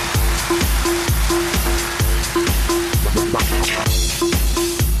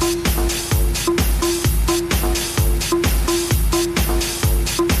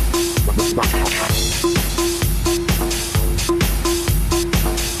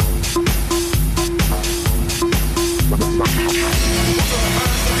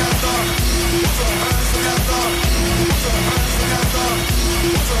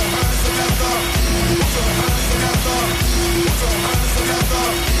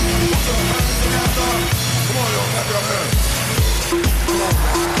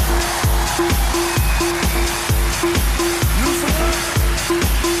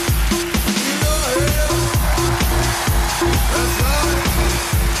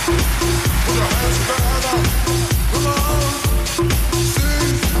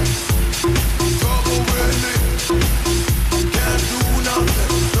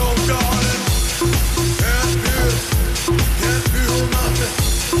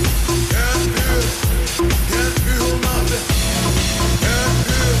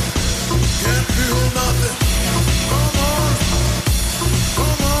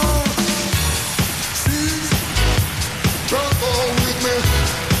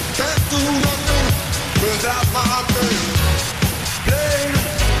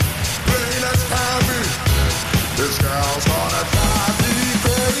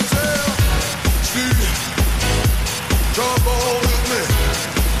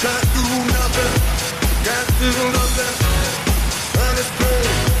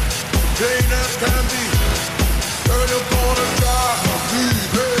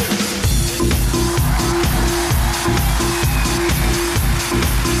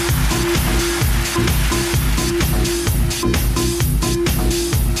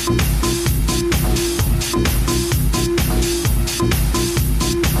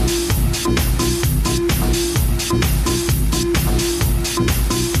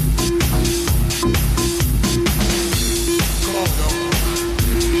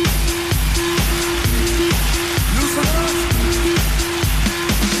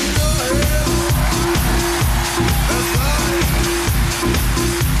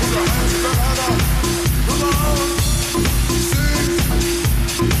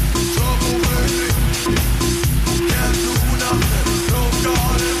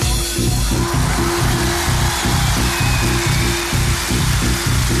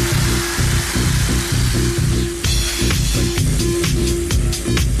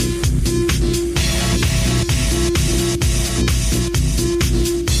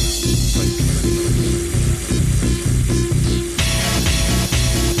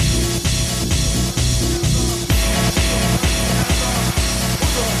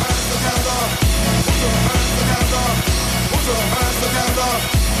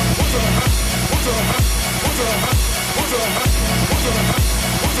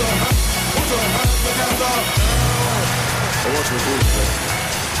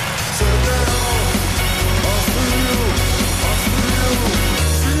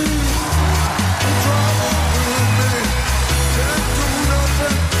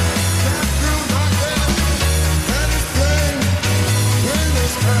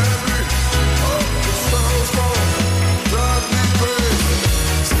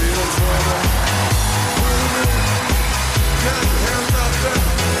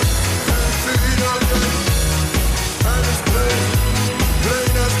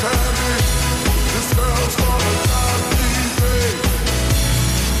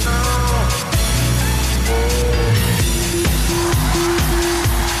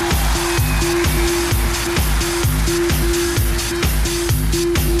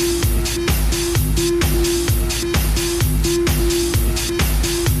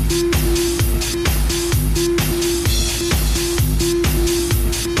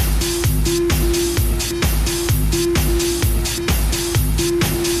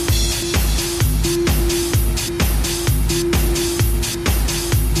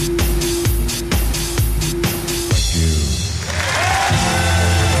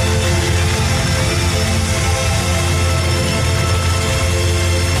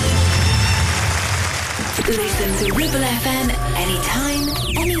 Listen to Ribble FM anytime,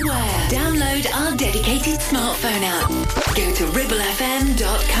 anywhere. Download our dedicated smartphone app. Go to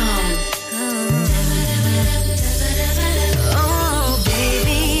ribblefm.com. Oh,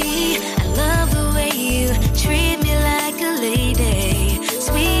 baby, I love the way you treat me like a lady.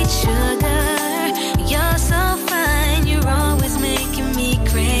 Sweet sugar, you're so fine. You're always making me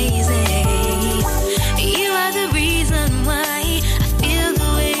crazy. You are the reason why I feel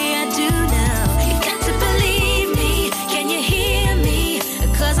the way I do now. You got to believe me. Can you hear me?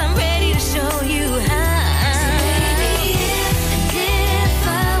 'Cause I'm ready to show you how. If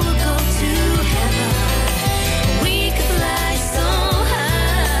I would go to heaven, we could fly so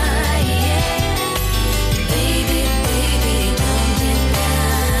high, yeah. Baby, baby, don't deny.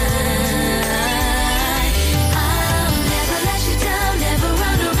 I'll never let you down, never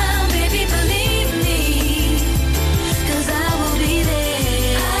run around, baby, believe me. 'Cause I will be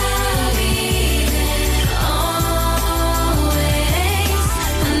there. I'll be there always.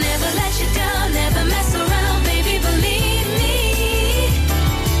 I'll never let you down, never mess around, baby, believe me.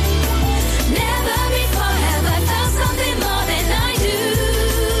 Never before have I felt something more than I do.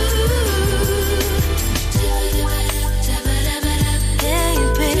 Hey,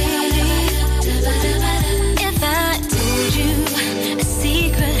 baby, if I told you a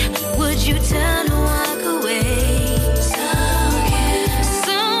secret, would you turn and walk away?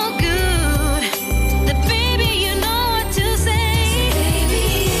 So good that baby you know what to say. Baby,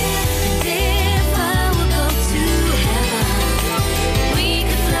 if I would go to heaven, we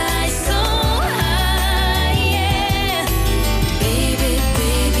could fly so high, yeah. Baby,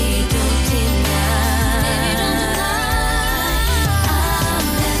 baby, don't deny. I'll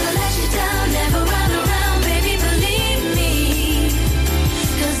never let you down, never run around, baby, believe me.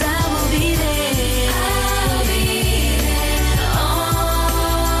 'Cause I will be there. I'll be there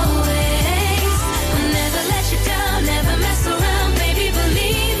always. I'll never let you down, never mess around, baby,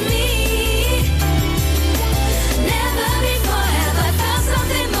 believe me. Never before have I felt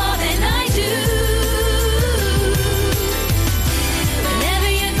something more than I do. Whenever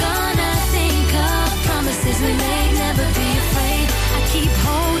you're gone, I think of promises we made, never be afraid. I keep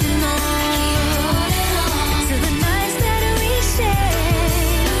holding on to the nights that we shared.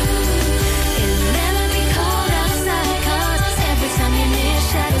 It'll never be cold outside, 'cause every time you're near,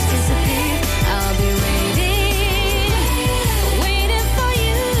 shadows disappear. I'll be waiting for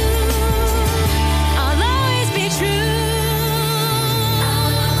you. I'll always be true.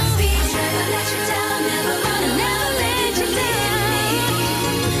 I'll always be true. Never let you down, never run, never let you down.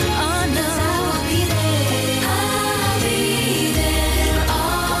 Oh no, I will be there. I'll be there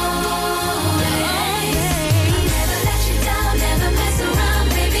always. I'll never let you down, never mess around,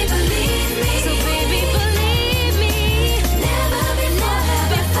 baby, believe me. So baby, believe me. Never before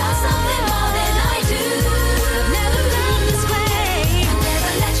have I felt something more than I do. I've never loved this way. I'll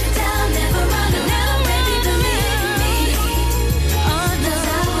never let you down, never run around, baby, believe me. Oh no,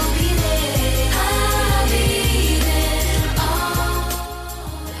 I will be there. I'll be there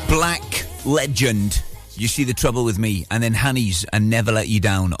always. Black legend You See the Trouble With Me, and then Honey's and Never Let You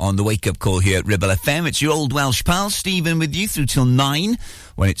Down on the wake-up call here at Ribble FM. It's your old Welsh pal, Stephen, with you through till 9,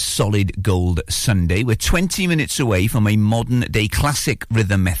 when it's Solid Gold Sunday. We're 20 minutes away from a modern-day classic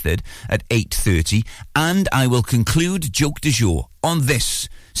rhythm method at 8:30, and I will conclude Joke du Jour on this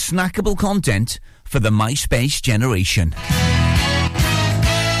snackable content for the MySpace generation.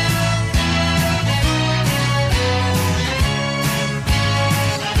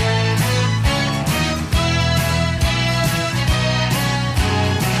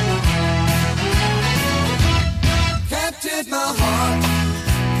 Captured my heart,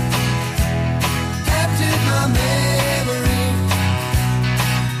 captured my memory,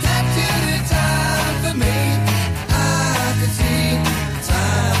 captured the time for me. I could see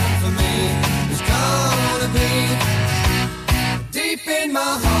time for me is gonna be deep in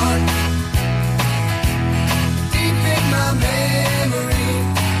my heart, deep in my memory,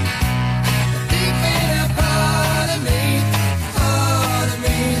 deep in a part of me,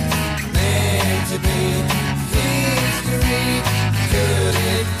 meant to be. Could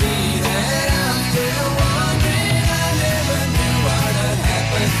it be that I'm still wondering? I never knew what had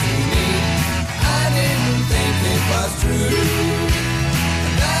happened to me. I didn't think it was true,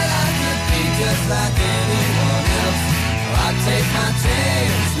 that I could be just like anyone else. I'd take my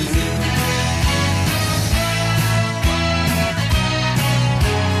chance with you.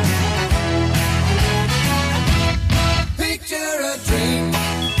 Picture a dream,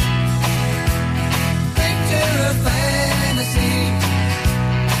 picture a fantasy,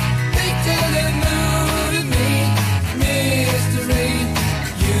 picture that moved me, mystery,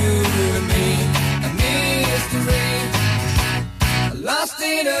 you and me, a mystery, lost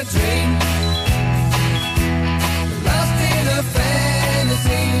in a dream, lost in a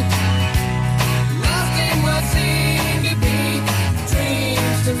fantasy, lost in what seemed to be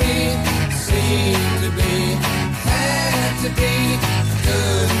dreams to me, seemed to be, had to be,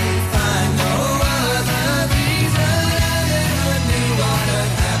 couldn't find no other reason. I never knew what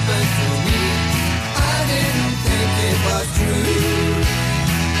had happened to me. I didn't think it was true,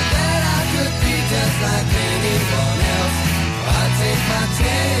 that I could be just like anyone else. I'd take my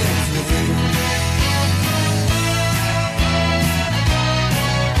chance with you.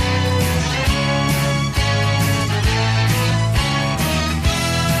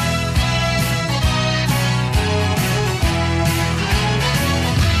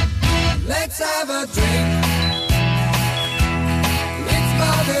 Let's have a drink. It's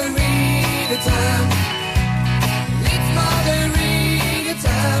margarita time. It's margarita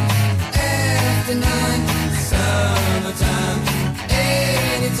time. After 9, summertime.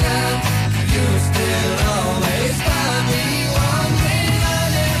 Anytime, you still always find me wondering. I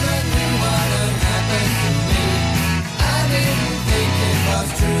never knew what had happened to me. I didn't think it was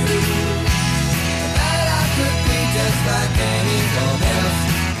true, that I could be just like anyone else.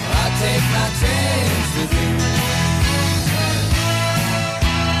 I take my chance with you.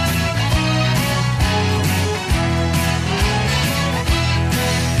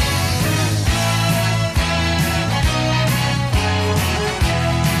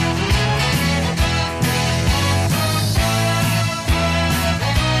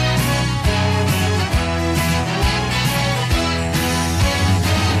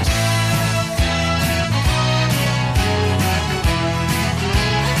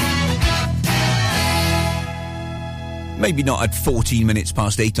 Maybe not at 14 minutes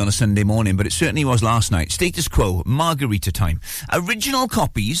past 8 on a Sunday morning, but it certainly was last night. Status quo, Margarita time. Original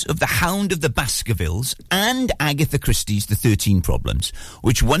copies of The Hound of the Baskervilles and Agatha Christie's The 13 Problems,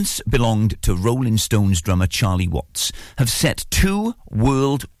 which once belonged to Rolling Stones drummer Charlie Watts, have set 2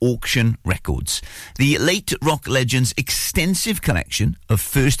 world auction records. The late rock legend's extensive collection of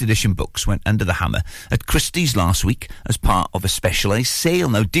first edition books went under the hammer at Christie's last week as part of a specialised sale.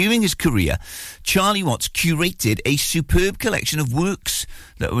 Now, during his career, Charlie Watts curated a superb collection of works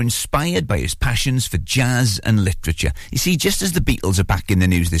that were inspired by his passions for jazz and literature. You see, just as the Beatles are back in the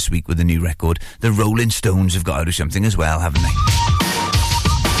news this week with a new record, the Rolling Stones have got to do something as well, haven't they?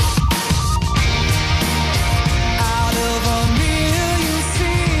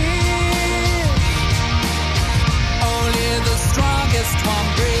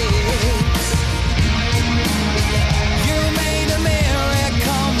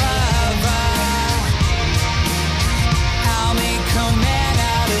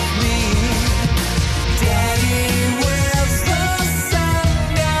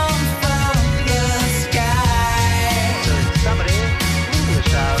 Somebody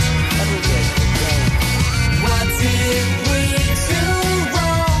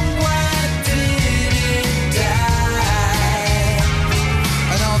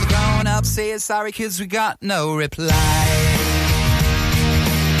say sorry 'cause we got no reply.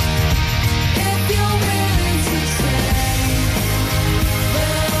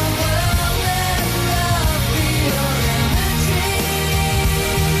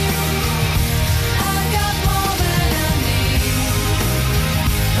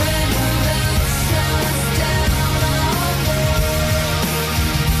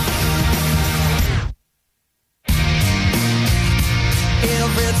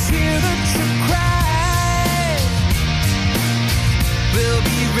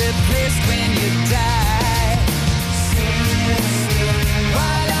 Replaced when you die.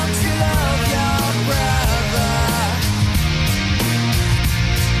 Why don't you love your brother?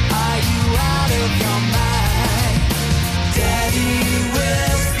 Are you out of your mind? Daddy,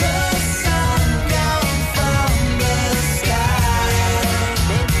 where's the sun come from the sky?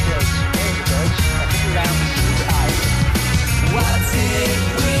 What did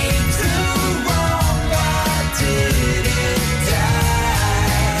we do wrong? Why did it die?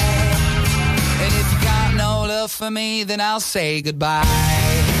 And if you got no love for me, then I'll say goodbye.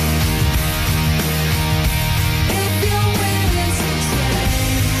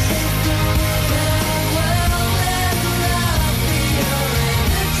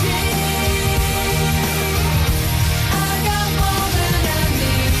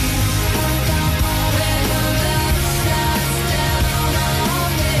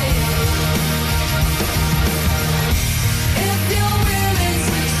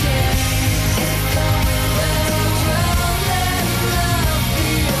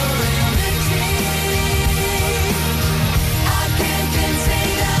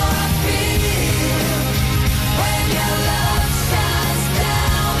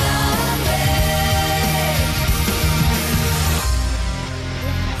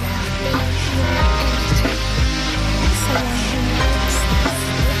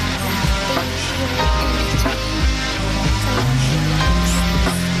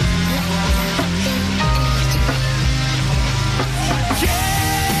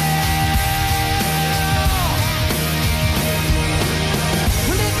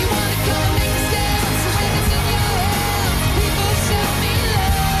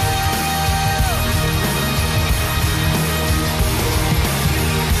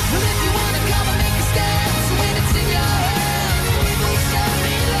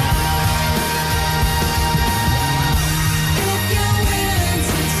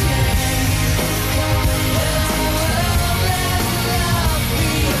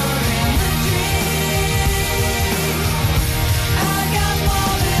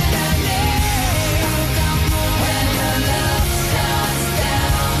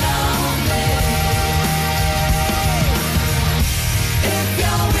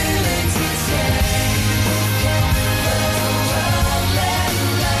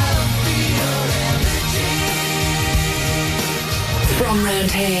 From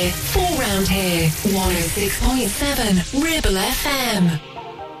round here, for round here, 106.7 Ribble FM.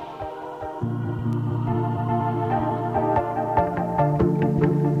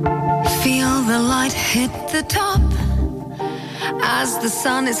 Feel the light hit the top as the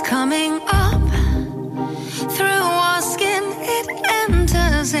sun is coming up. Through our skin it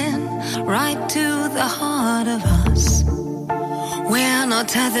enters in, right to the heart of us. We're not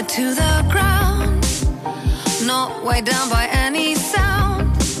tethered to the ground, not weighed down by any sound.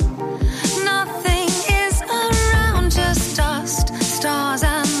 Nothing is around, just dust, stars,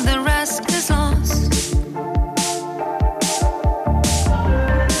 and the rest is lost.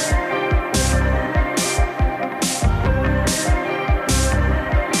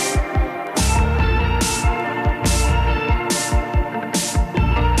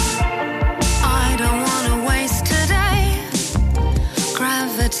 I don't want to waste today.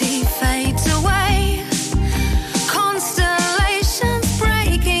 Gravity fades away. Constellations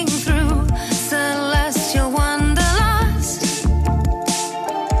breaking through, celestial wanderlust.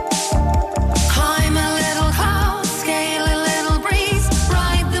 Climb a little cloud, scale a little breeze,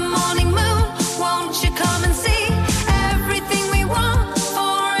 ride the morning moon. Won't you come and see? Everything we want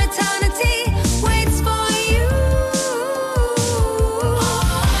for eternity waits for you.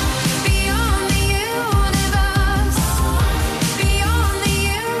 Beyond the universe, beyond the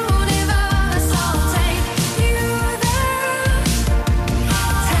universe,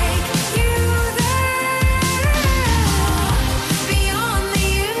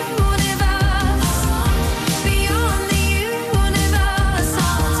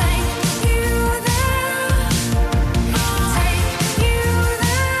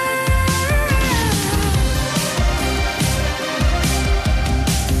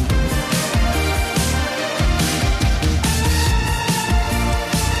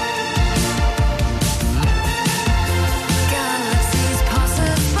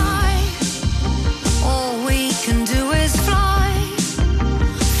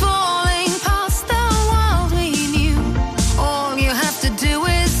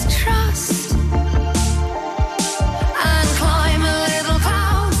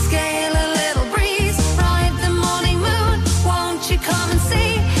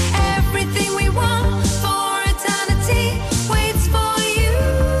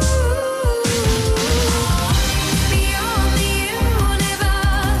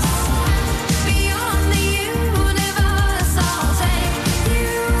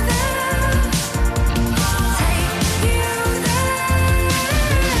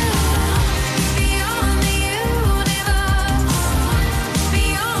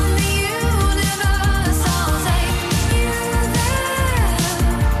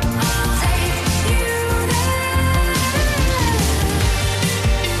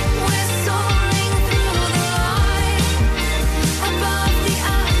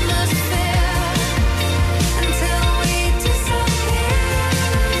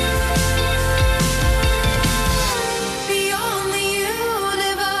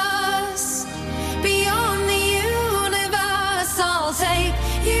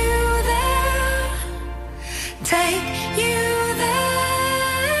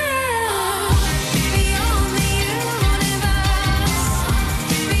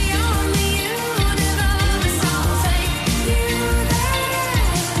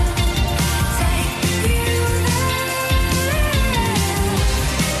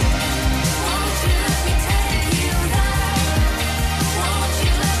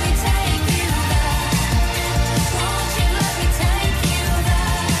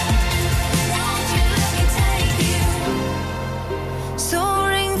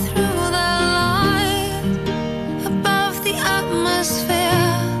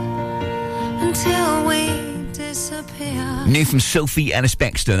 New from Sophie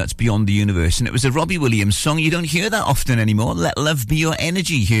Ellis-Bextor, that's Beyond the Universe, and it was a Robbie Williams song. You don't hear that often anymore. Let Love Be Your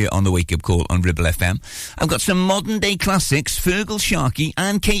Energy here on the Wake Up Call on Ribble FM. I've got some modern day classics, Fergal Sharkey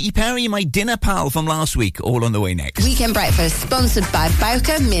and Katy Perry, my dinner pal from last week, all on the way next. Weekend Breakfast, sponsored by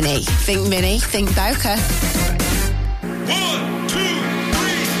Bowker Mini. Think Bowker. 1, 2,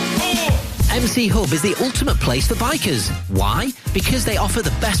 3, 4. MC Hub is the ultimate place for bikers. Why? Because they offer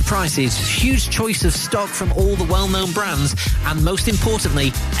the best prices, huge choice of stock from all the well-known brands, and most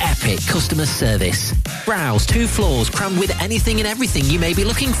importantly, epic customer service. Browse 2 floors crammed with anything and everything you may be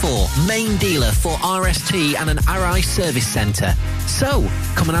looking for. Main dealer for RST and an RI service centre. So,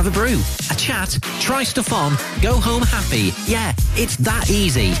 come and have a brew, a chat, try stuff on, go home happy. Yeah, it's that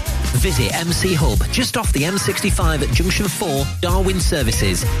easy. Visit MC Hub, just off the M65 at Junction 4, Darwin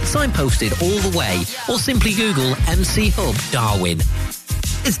Services. Signposted all the way, or simply Google MC Hub Darwin.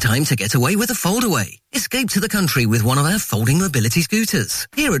 It's time to get away with a foldaway. Escape to the country with one of our folding mobility scooters.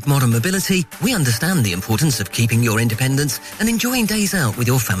 Here at Modern Mobility, we understand the importance of keeping your independence and enjoying days out with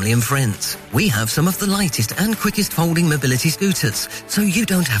your family and friends. We have some of the lightest and quickest folding mobility scooters, so you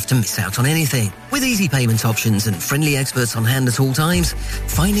don't have to miss out on anything. With easy payment options and friendly experts on hand at all times,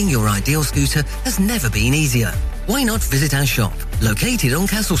 finding your ideal scooter has never been easier. Why not visit our shop, located on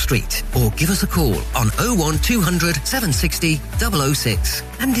Castle Street, or give us a call on 01200 760 006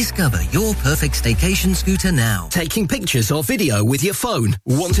 and discover your perfect staycation scooter now. Taking pictures or video with your phone?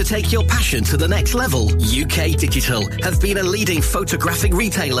 Want to take your passion to the next level? UK Digital have been a leading photographic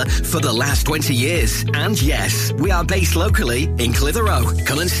retailer for the last 20 years. And yes, we are based locally in Clitheroe.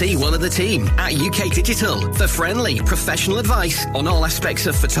 Come and see one of the team at UK Digital for friendly, professional advice on all aspects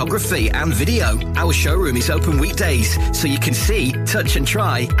of photography and video. Our showroom is open weekdays, so you can see, touch and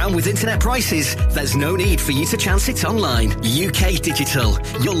try. And with internet prices, there's no need for you to chance it online. UK Digital,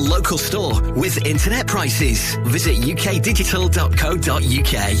 your local store with internet prices. Visit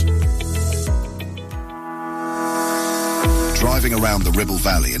ukdigital.co.uk. Driving around the Ribble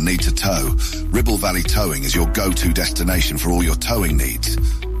Valley and need to tow? Ribble Valley Towing is your go-to destination for all your towing needs.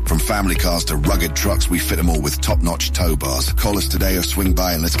 From family cars to rugged trucks, we fit them all with top-notch tow bars. Call us today or swing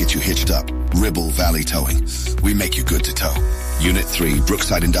by and let's get you hitched up. Ribble Valley Towing. We make you good to tow. Unit 3,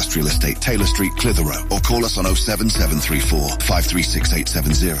 Brookside Industrial Estate, Taylor Street, Clitheroe. Or call us on 07734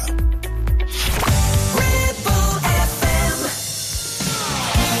 536870.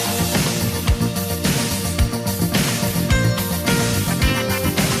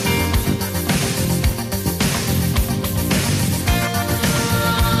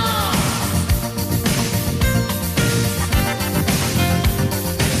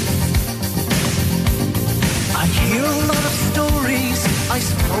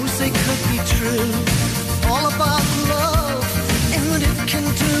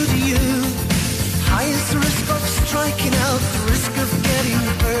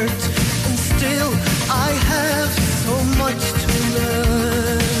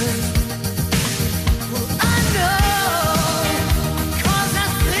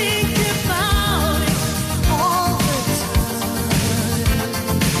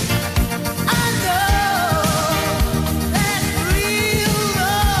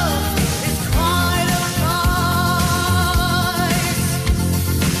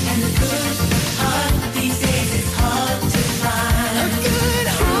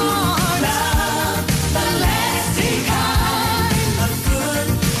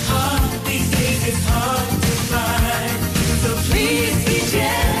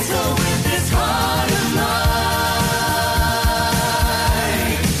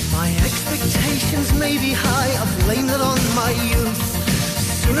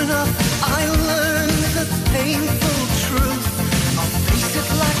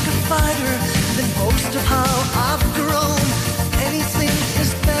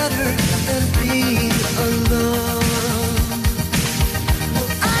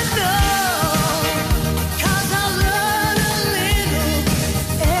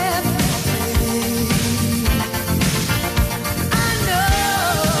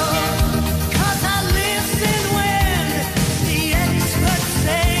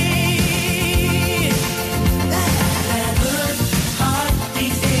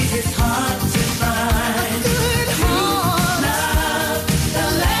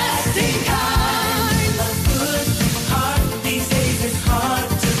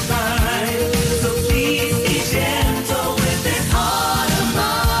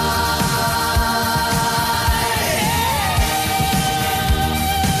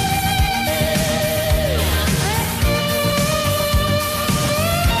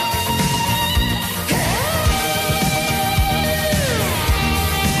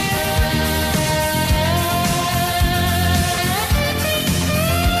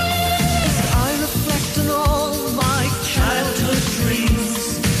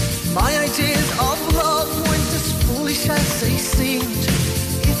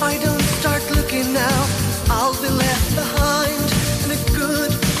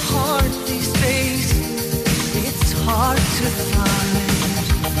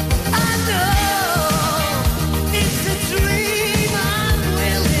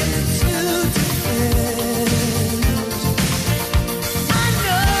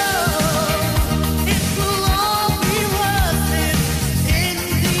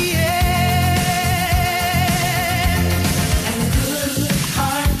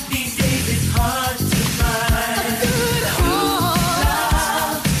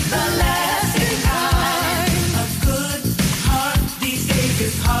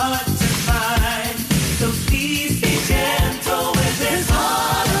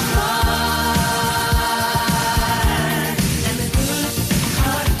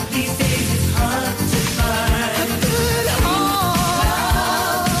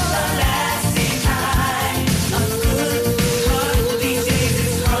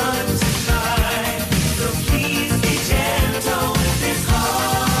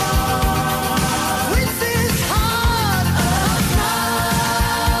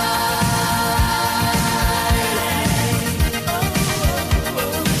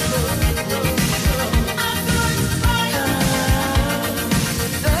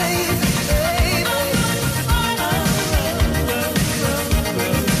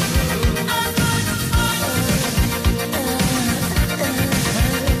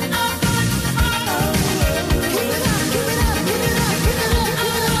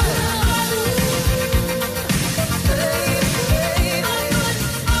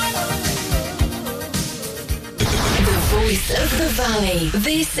 Valley.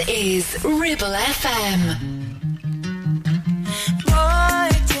 This is Ribble FM. Boy,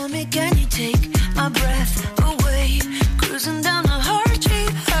 tell me, can you take my breath away? Cruising down the heart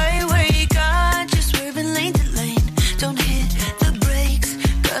cheap highway, got you swerving lane to lane. Don't hit the brakes,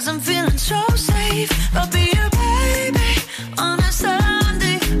 'cause I'm feeling so safe. I'll be your baby on a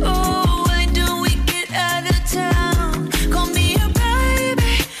Sunday. Oh, why don't we get out of town? Call me your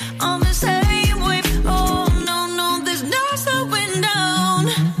baby on the same wave. Oh, no, no, there's no slowing down.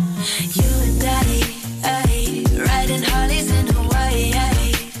 You and I, riding Harleys in Hawaii.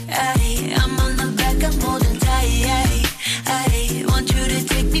 I'm on the back, I'm holding tight. I want you to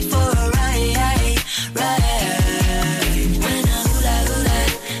take me for a ride. When I hula,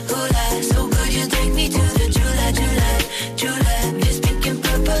 so good you take me to the Jula. It's pink and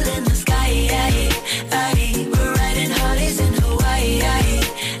purple in the sky. We're riding Harleys in Hawaii.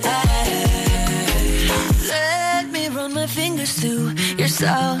 Let me run my fingers through your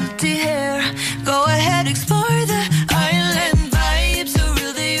salty hair. Go ahead, explore the island vibe, so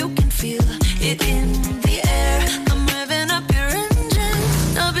real that you can feel it in the air. I'm revving up your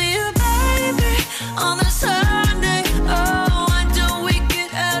engine. I'll be your baby on a Sunday. Oh, why don't we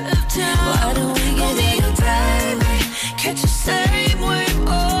get out of town? Why don't we get out of baby? Catch the same wave.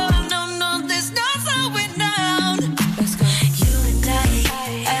 Oh, no, there's no slowing down. Let's go. You and I,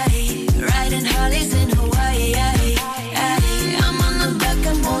 riding Harleys in Hawaii. I'm on the back,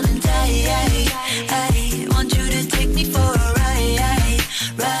 I'm holding tight. I want you to take me for a ride.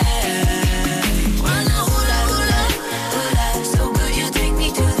 When I hula, so good you take me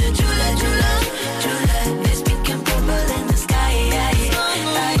to the Jula. It's pink and purple in the sky.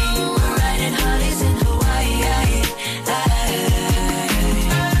 We're riding Harleys in Hawaii.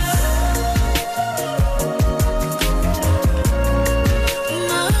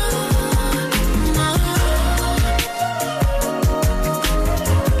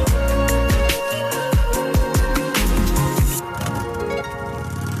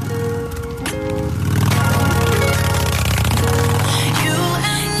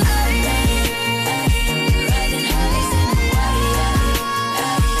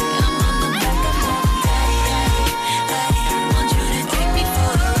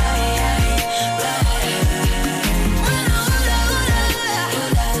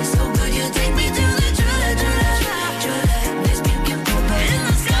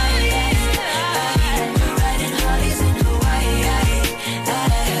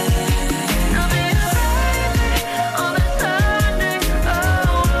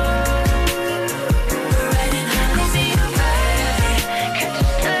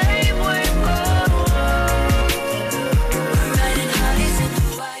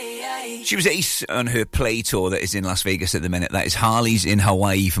 She was ace on her play tour that is in Las Vegas at the minute. That is Harleys in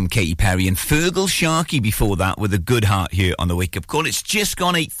Hawaii from Katy Perry, and Fergal Sharkey before that with a good heart here on the Wake Up Call. It's just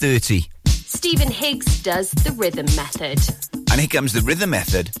gone 8:30. Stephen Higgs does the rhythm method. And here comes the rhythm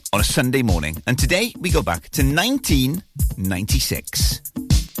method on a Sunday morning. And today we go back to 1996,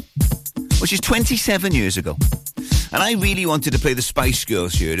 which is 27 years ago. And I really wanted to play the Spice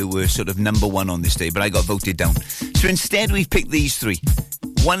Girls here, who were sort of number one on this day, but I got voted down. So instead we've picked these three.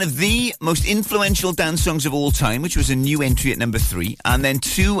 One of the most influential dance songs of all time, which was a new entry at number 3, and then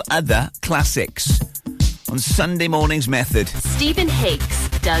two other classics on Sunday morning's method. Stephen Higgs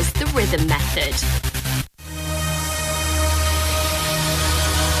does the rhythm method.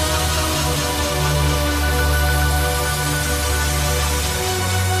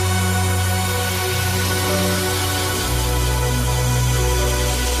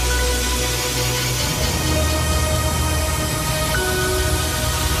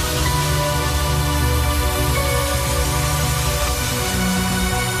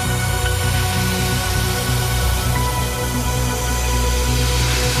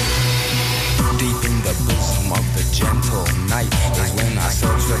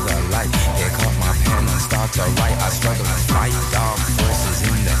 To write, I struggle to fight dark voices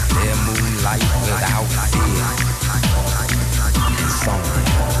in the clear moonlight without fear.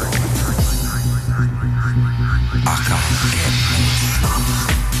 Insomnia, I can't get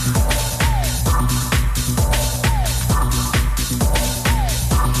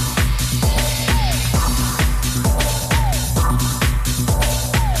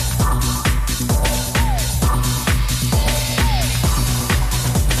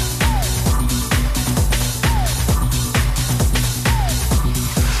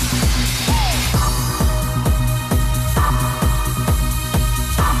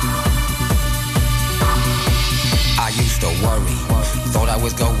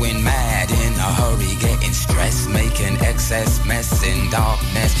excess, mess in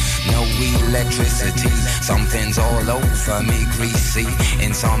darkness. No electricity, something's all over me, greasy.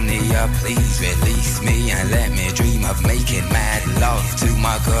 Insomnia, please release me and let me dream of making mad love to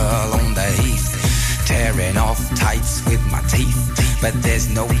my girl on the heath. Tearing off tights with my teeth, but there's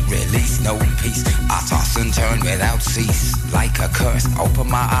no release, no peace. I toss and turn without cease, like a curse. Open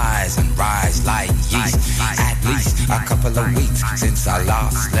my eyes and rise like yeast. At least a couple of weeks since I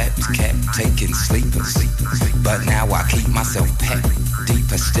last slept, kept taking sleepers, but now I keep myself pet.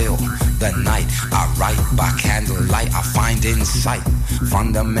 Deeper still, the night I write by candlelight, I find insight,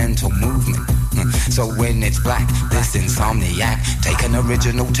 fundamental movement. So when it's black, this insomniac, take an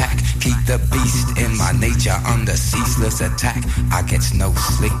original tack, keep the beast in my nature under ceaseless attack. I get no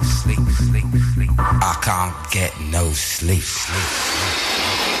sleep, I can't get no sleep.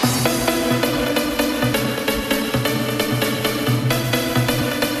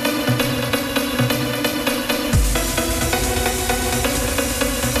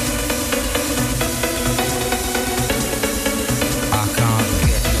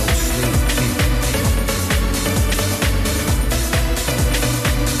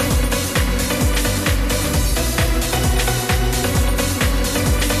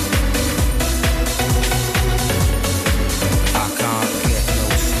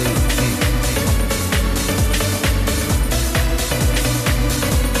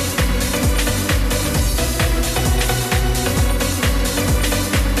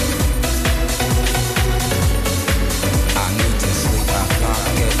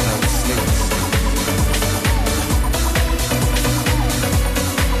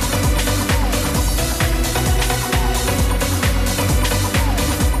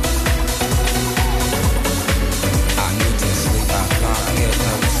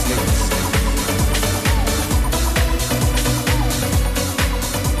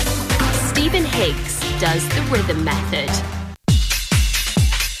 Higgs does the rhythm method.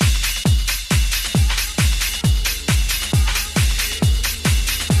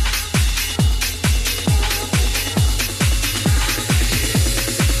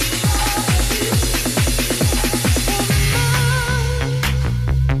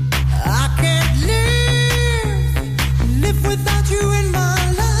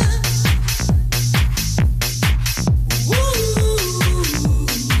 Ooh,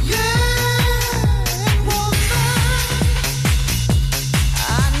 yeah, woman.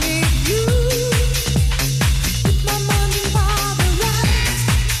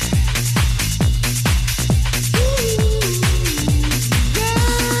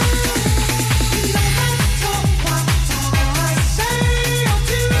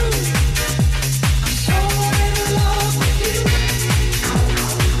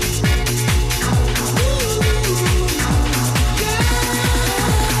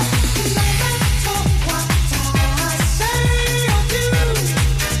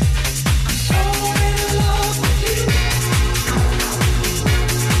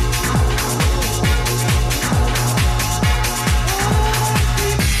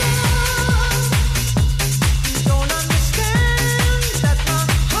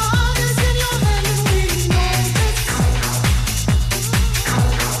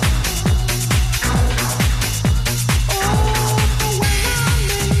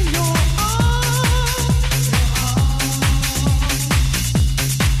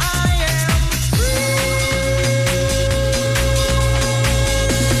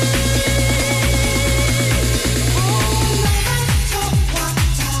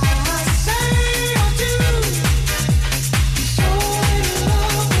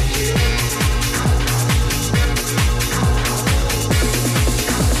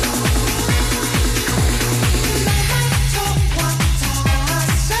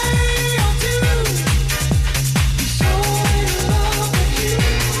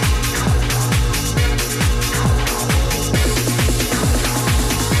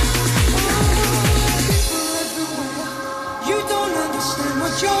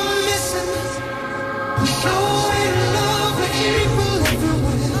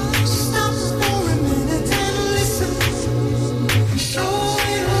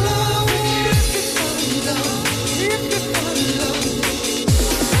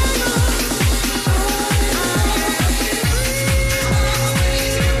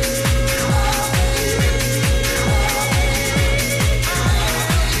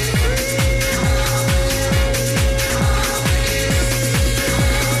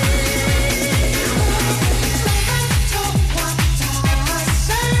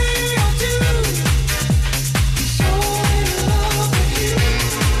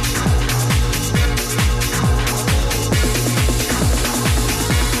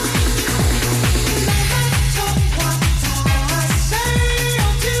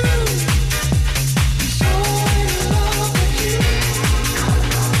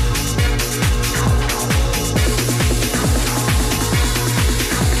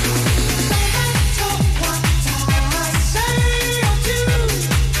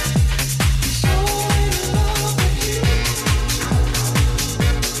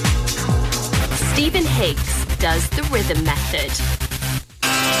 Stephen Higgs does the rhythm method.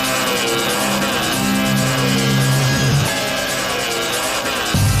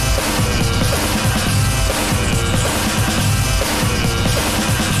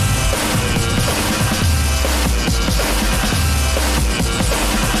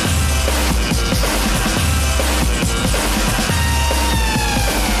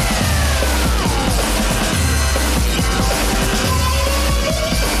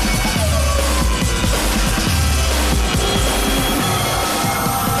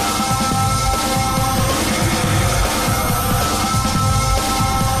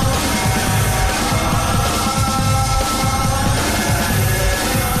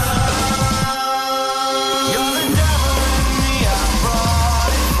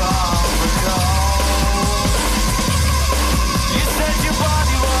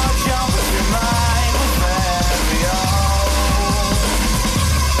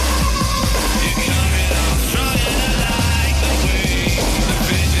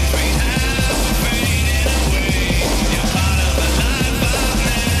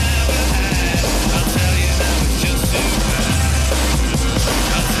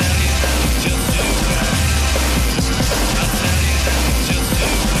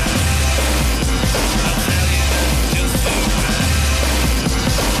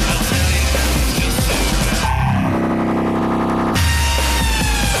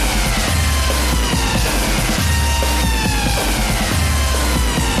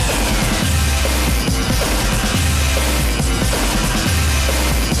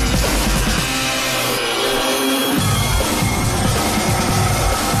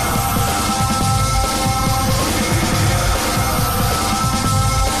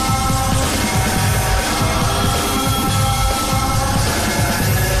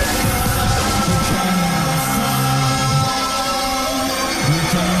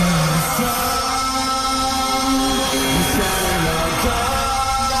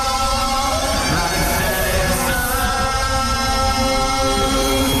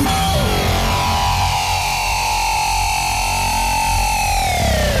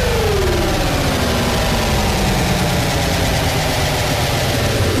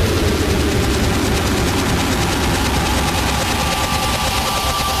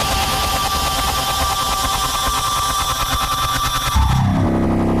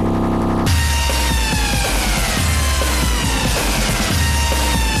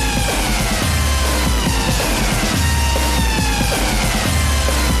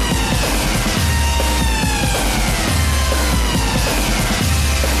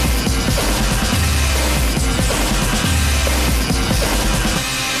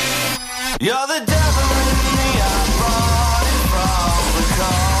 You're the devil in me, I brought it from the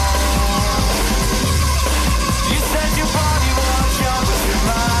cold. You said your body was young, but your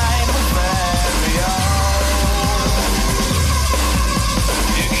mind was very old.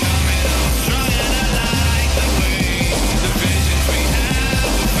 You're coming on strong and I like the way the visions we have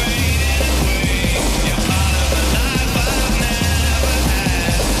are fading away. You're part of a life I've never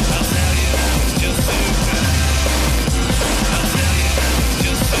had. I'll tell you now it's just too bad. I'll tell you now it's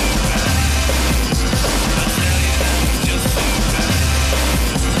just too bad.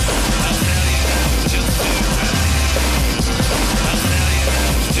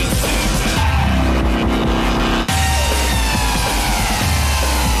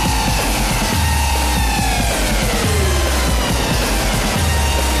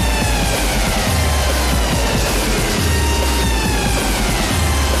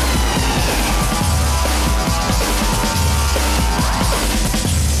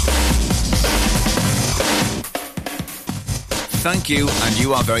 Thank you, and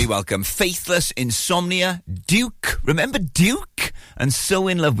you are very welcome. Faithless, Insomnia, Duke. Remember Duke? And So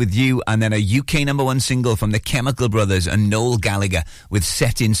In Love With You, and then a UK #1 single from the Chemical Brothers and Noel Gallagher with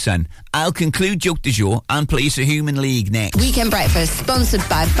Setting Sun. I'll conclude Joke du Jour and play a Human League next. Weekend Breakfast, sponsored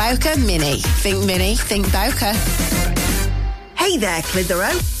by Bowker Mini. Think Bowker. Hey there,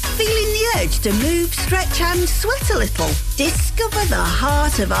 Clitheroe. Feeling the urge to move, stretch and sweat a little? Discover the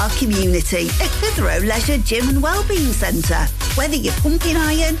heart of our community at Clitheroe Leisure Gym and Wellbeing Centre. Whether you're pumping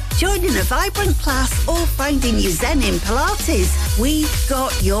iron, joining a vibrant class or finding your zen in Pilates, we've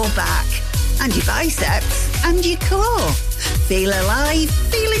got your back. And your biceps and your core. Feel alive,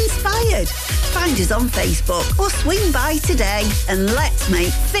 feel inspired. Find us on Facebook or swing by today and let's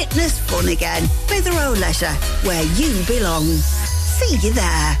make fitness fun again. Clitheroe Leisure, where you belong. See you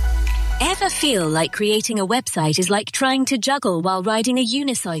there. Ever feel like creating a website is like trying to juggle while riding a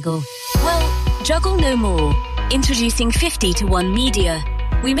unicycle? Well, juggle no more. Introducing 50 to 1 Media.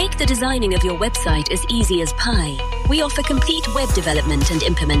 We make the designing of your website as easy as pie. We offer complete web development and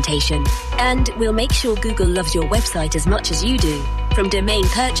implementation. And we'll make sure Google loves your website as much as you do. From domain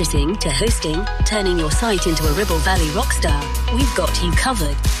purchasing to hosting, turning your site into a Ribble Valley rockstar, we've got you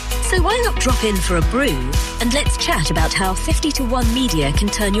covered. So why not drop in for a brew and let's chat about how 50-to-1 Media can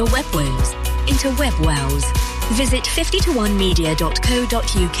turn your web woes into web wows. Visit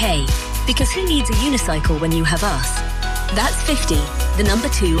 50to1media.co.uk, because who needs a unicycle when you have us? That's 50, the number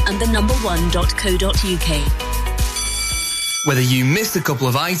 2 and the number 1.co.uk. Whether you missed a couple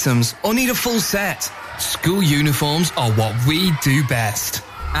of items or need a full set, school uniforms are what we do best.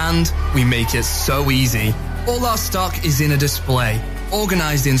 And we make it so easy. All our stock is in a display,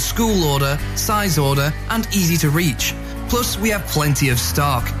 organised in school order, size order, and easy to reach. Plus, we have plenty of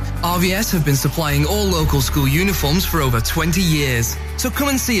stock. RVS have been supplying all local school uniforms for over 20 years. So come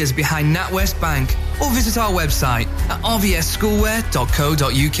and see us behind NatWest Bank or visit our website at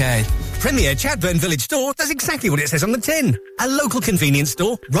rvsschoolwear.co.uk. Premier Chatburn Village Store does exactly what it says on the tin. A local convenience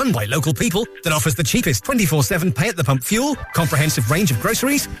store run by local people that offers the cheapest 24/7 pay-at-the-pump fuel, comprehensive range of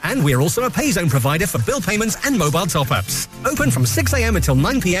groceries, and we're also a pay zone provider for bill payments and mobile top-ups. Open from 6 a.m. until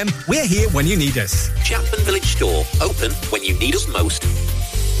 9 p.m. We're here when you need us. Chatburn Village Store, open when you need us most.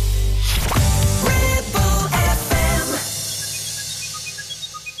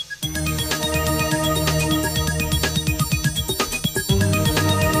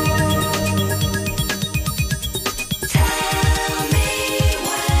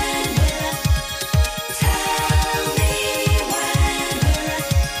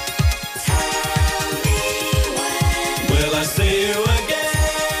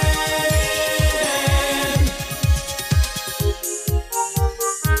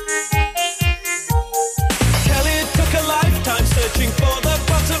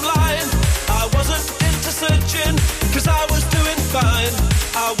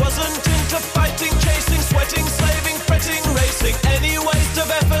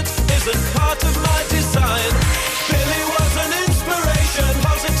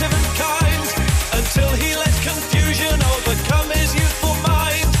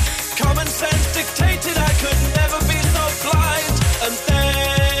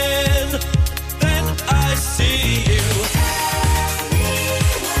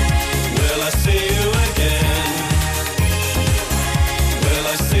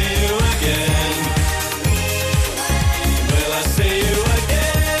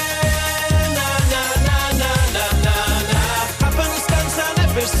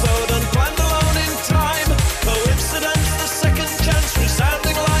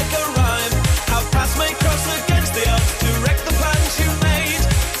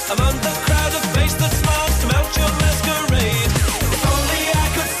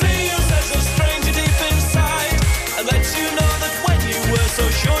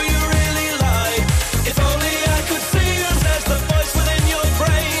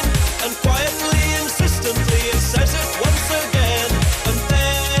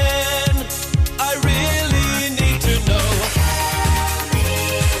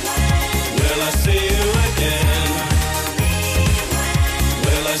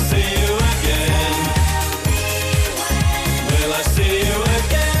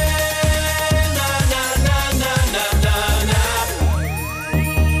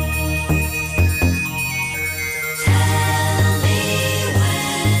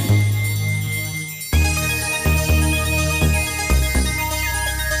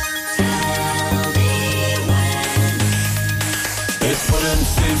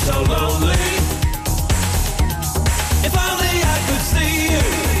 so lonely. If only I could see you.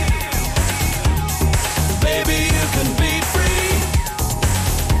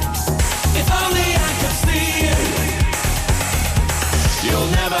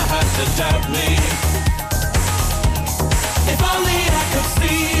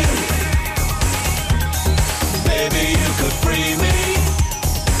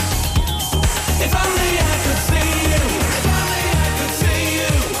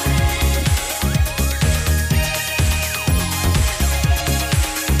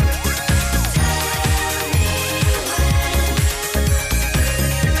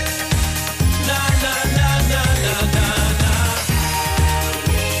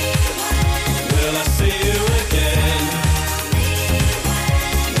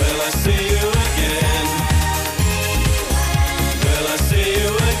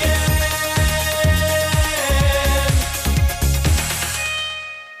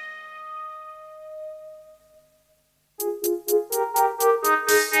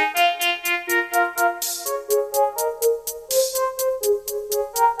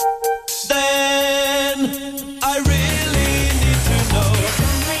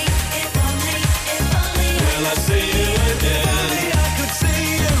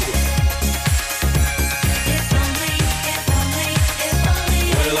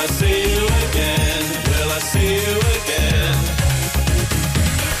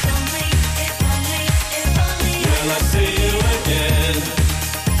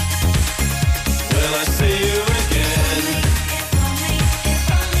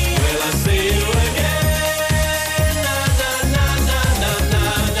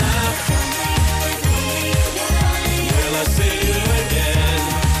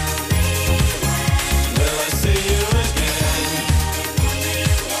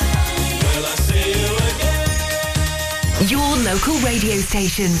 local radio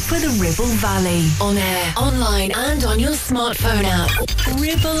station for the Ribble Valley. On air, online and on your smartphone app.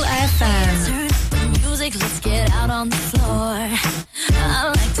 Ribble FM. Turn the music, let's get out on the floor.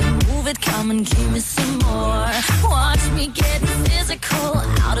 I like to move it, come and give me some more. Watch me getting physical,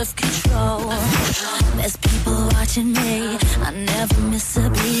 out of control. There's people watching me, I never miss a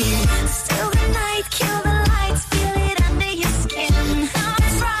beat. Still the night, kill the lights, feel it under your skin.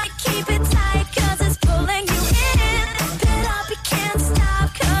 Try to keep it tight, cause it's pulling you in. Pit up, you can't stop,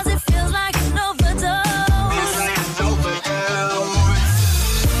 cause it feels like an overdose.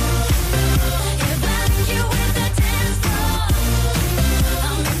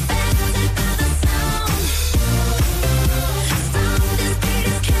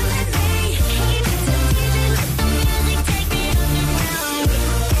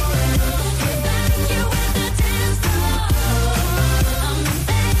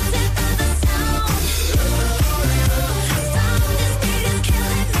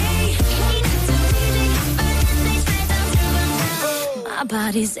 My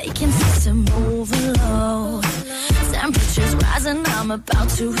body's aching to move low. Temperatures rising, I'm about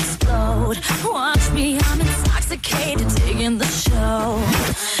to explode. Watch me, I'm intoxicated, digging the show.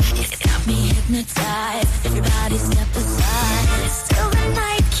 It's got me hypnotized. Everybody step aside. It's still the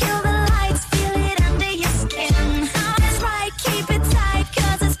night, kill the lights, feel it under your skin. That's right, keep it tight,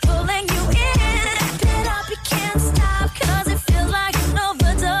 cause it's pulling you in. Pit up, you can't stop, cause it feels like an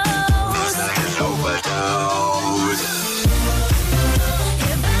overdose. It's like an overdose.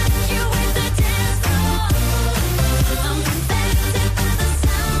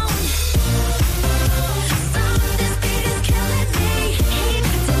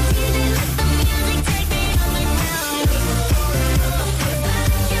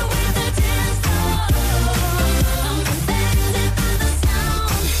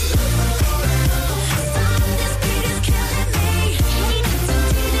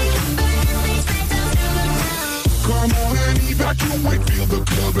 Evacuate, feel the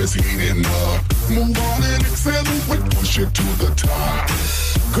club is heating up. Move on and accelerate, push it to the top.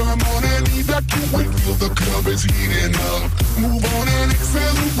 Come on and evacuate, feel the club is heating up. Move on and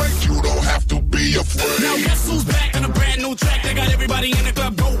accelerate, you don't have to be afraid. Now guess who's back on a brand new track? They got everybody in the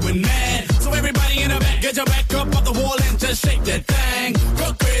club going mad. So everybody in the back, get your back up off the wall and just shake that thing.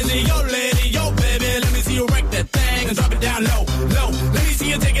 Go crazy, yo lady, yo baby, let me see you wreck that thing and drop it down low, low. Let me see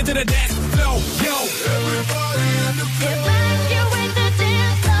you take it to the dance floor, yo. Everybody in the club.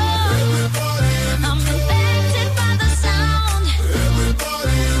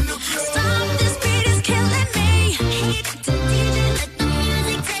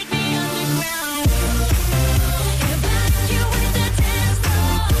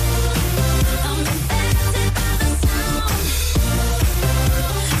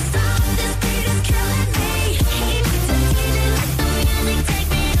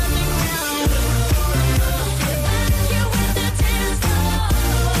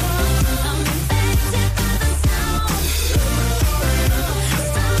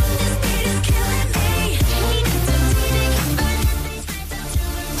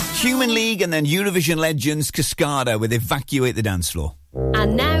 Human League and then Eurovision legends Cascada with Evacuate the Dance Floor.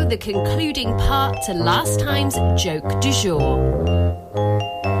 And now the concluding part to last time's joke du jour.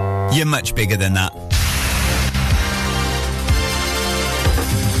 You're much bigger than that.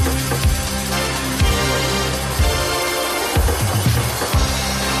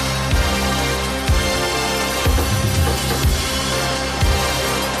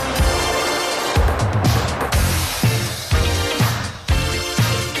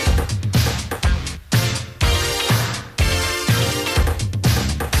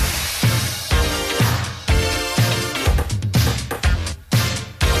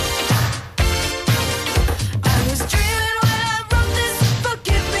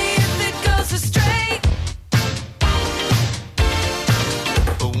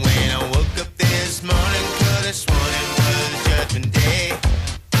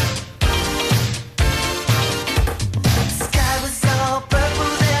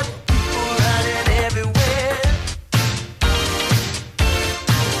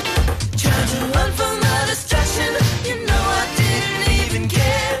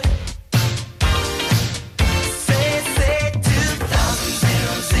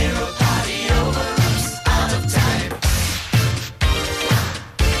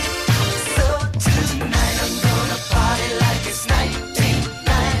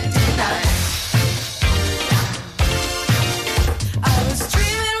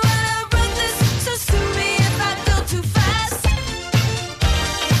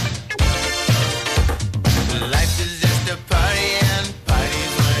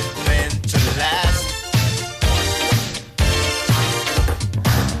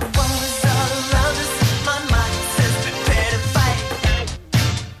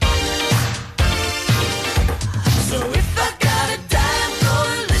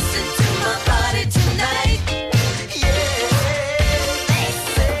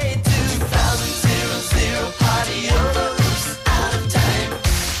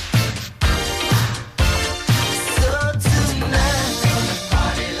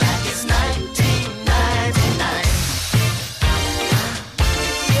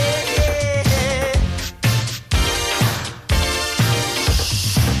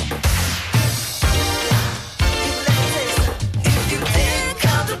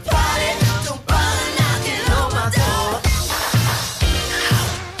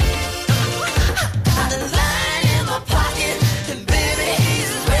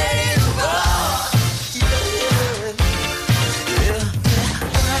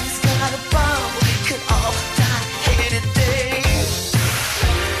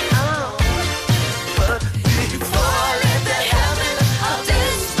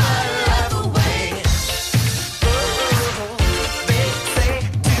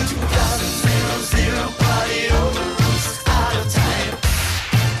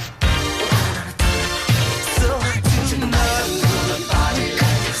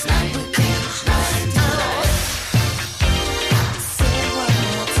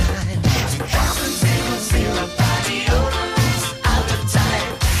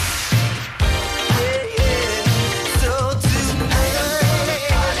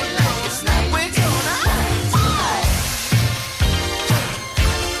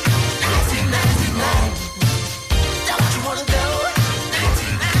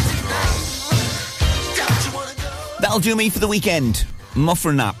 That'll do me for the weekend. I'm off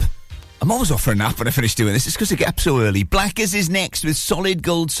for a nap. I'm always off for a nap when I finish doing this. It's because I get up so early. Blackers is next with Solid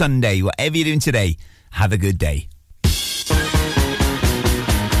Gold Sunday. Whatever you're doing today, have a good day.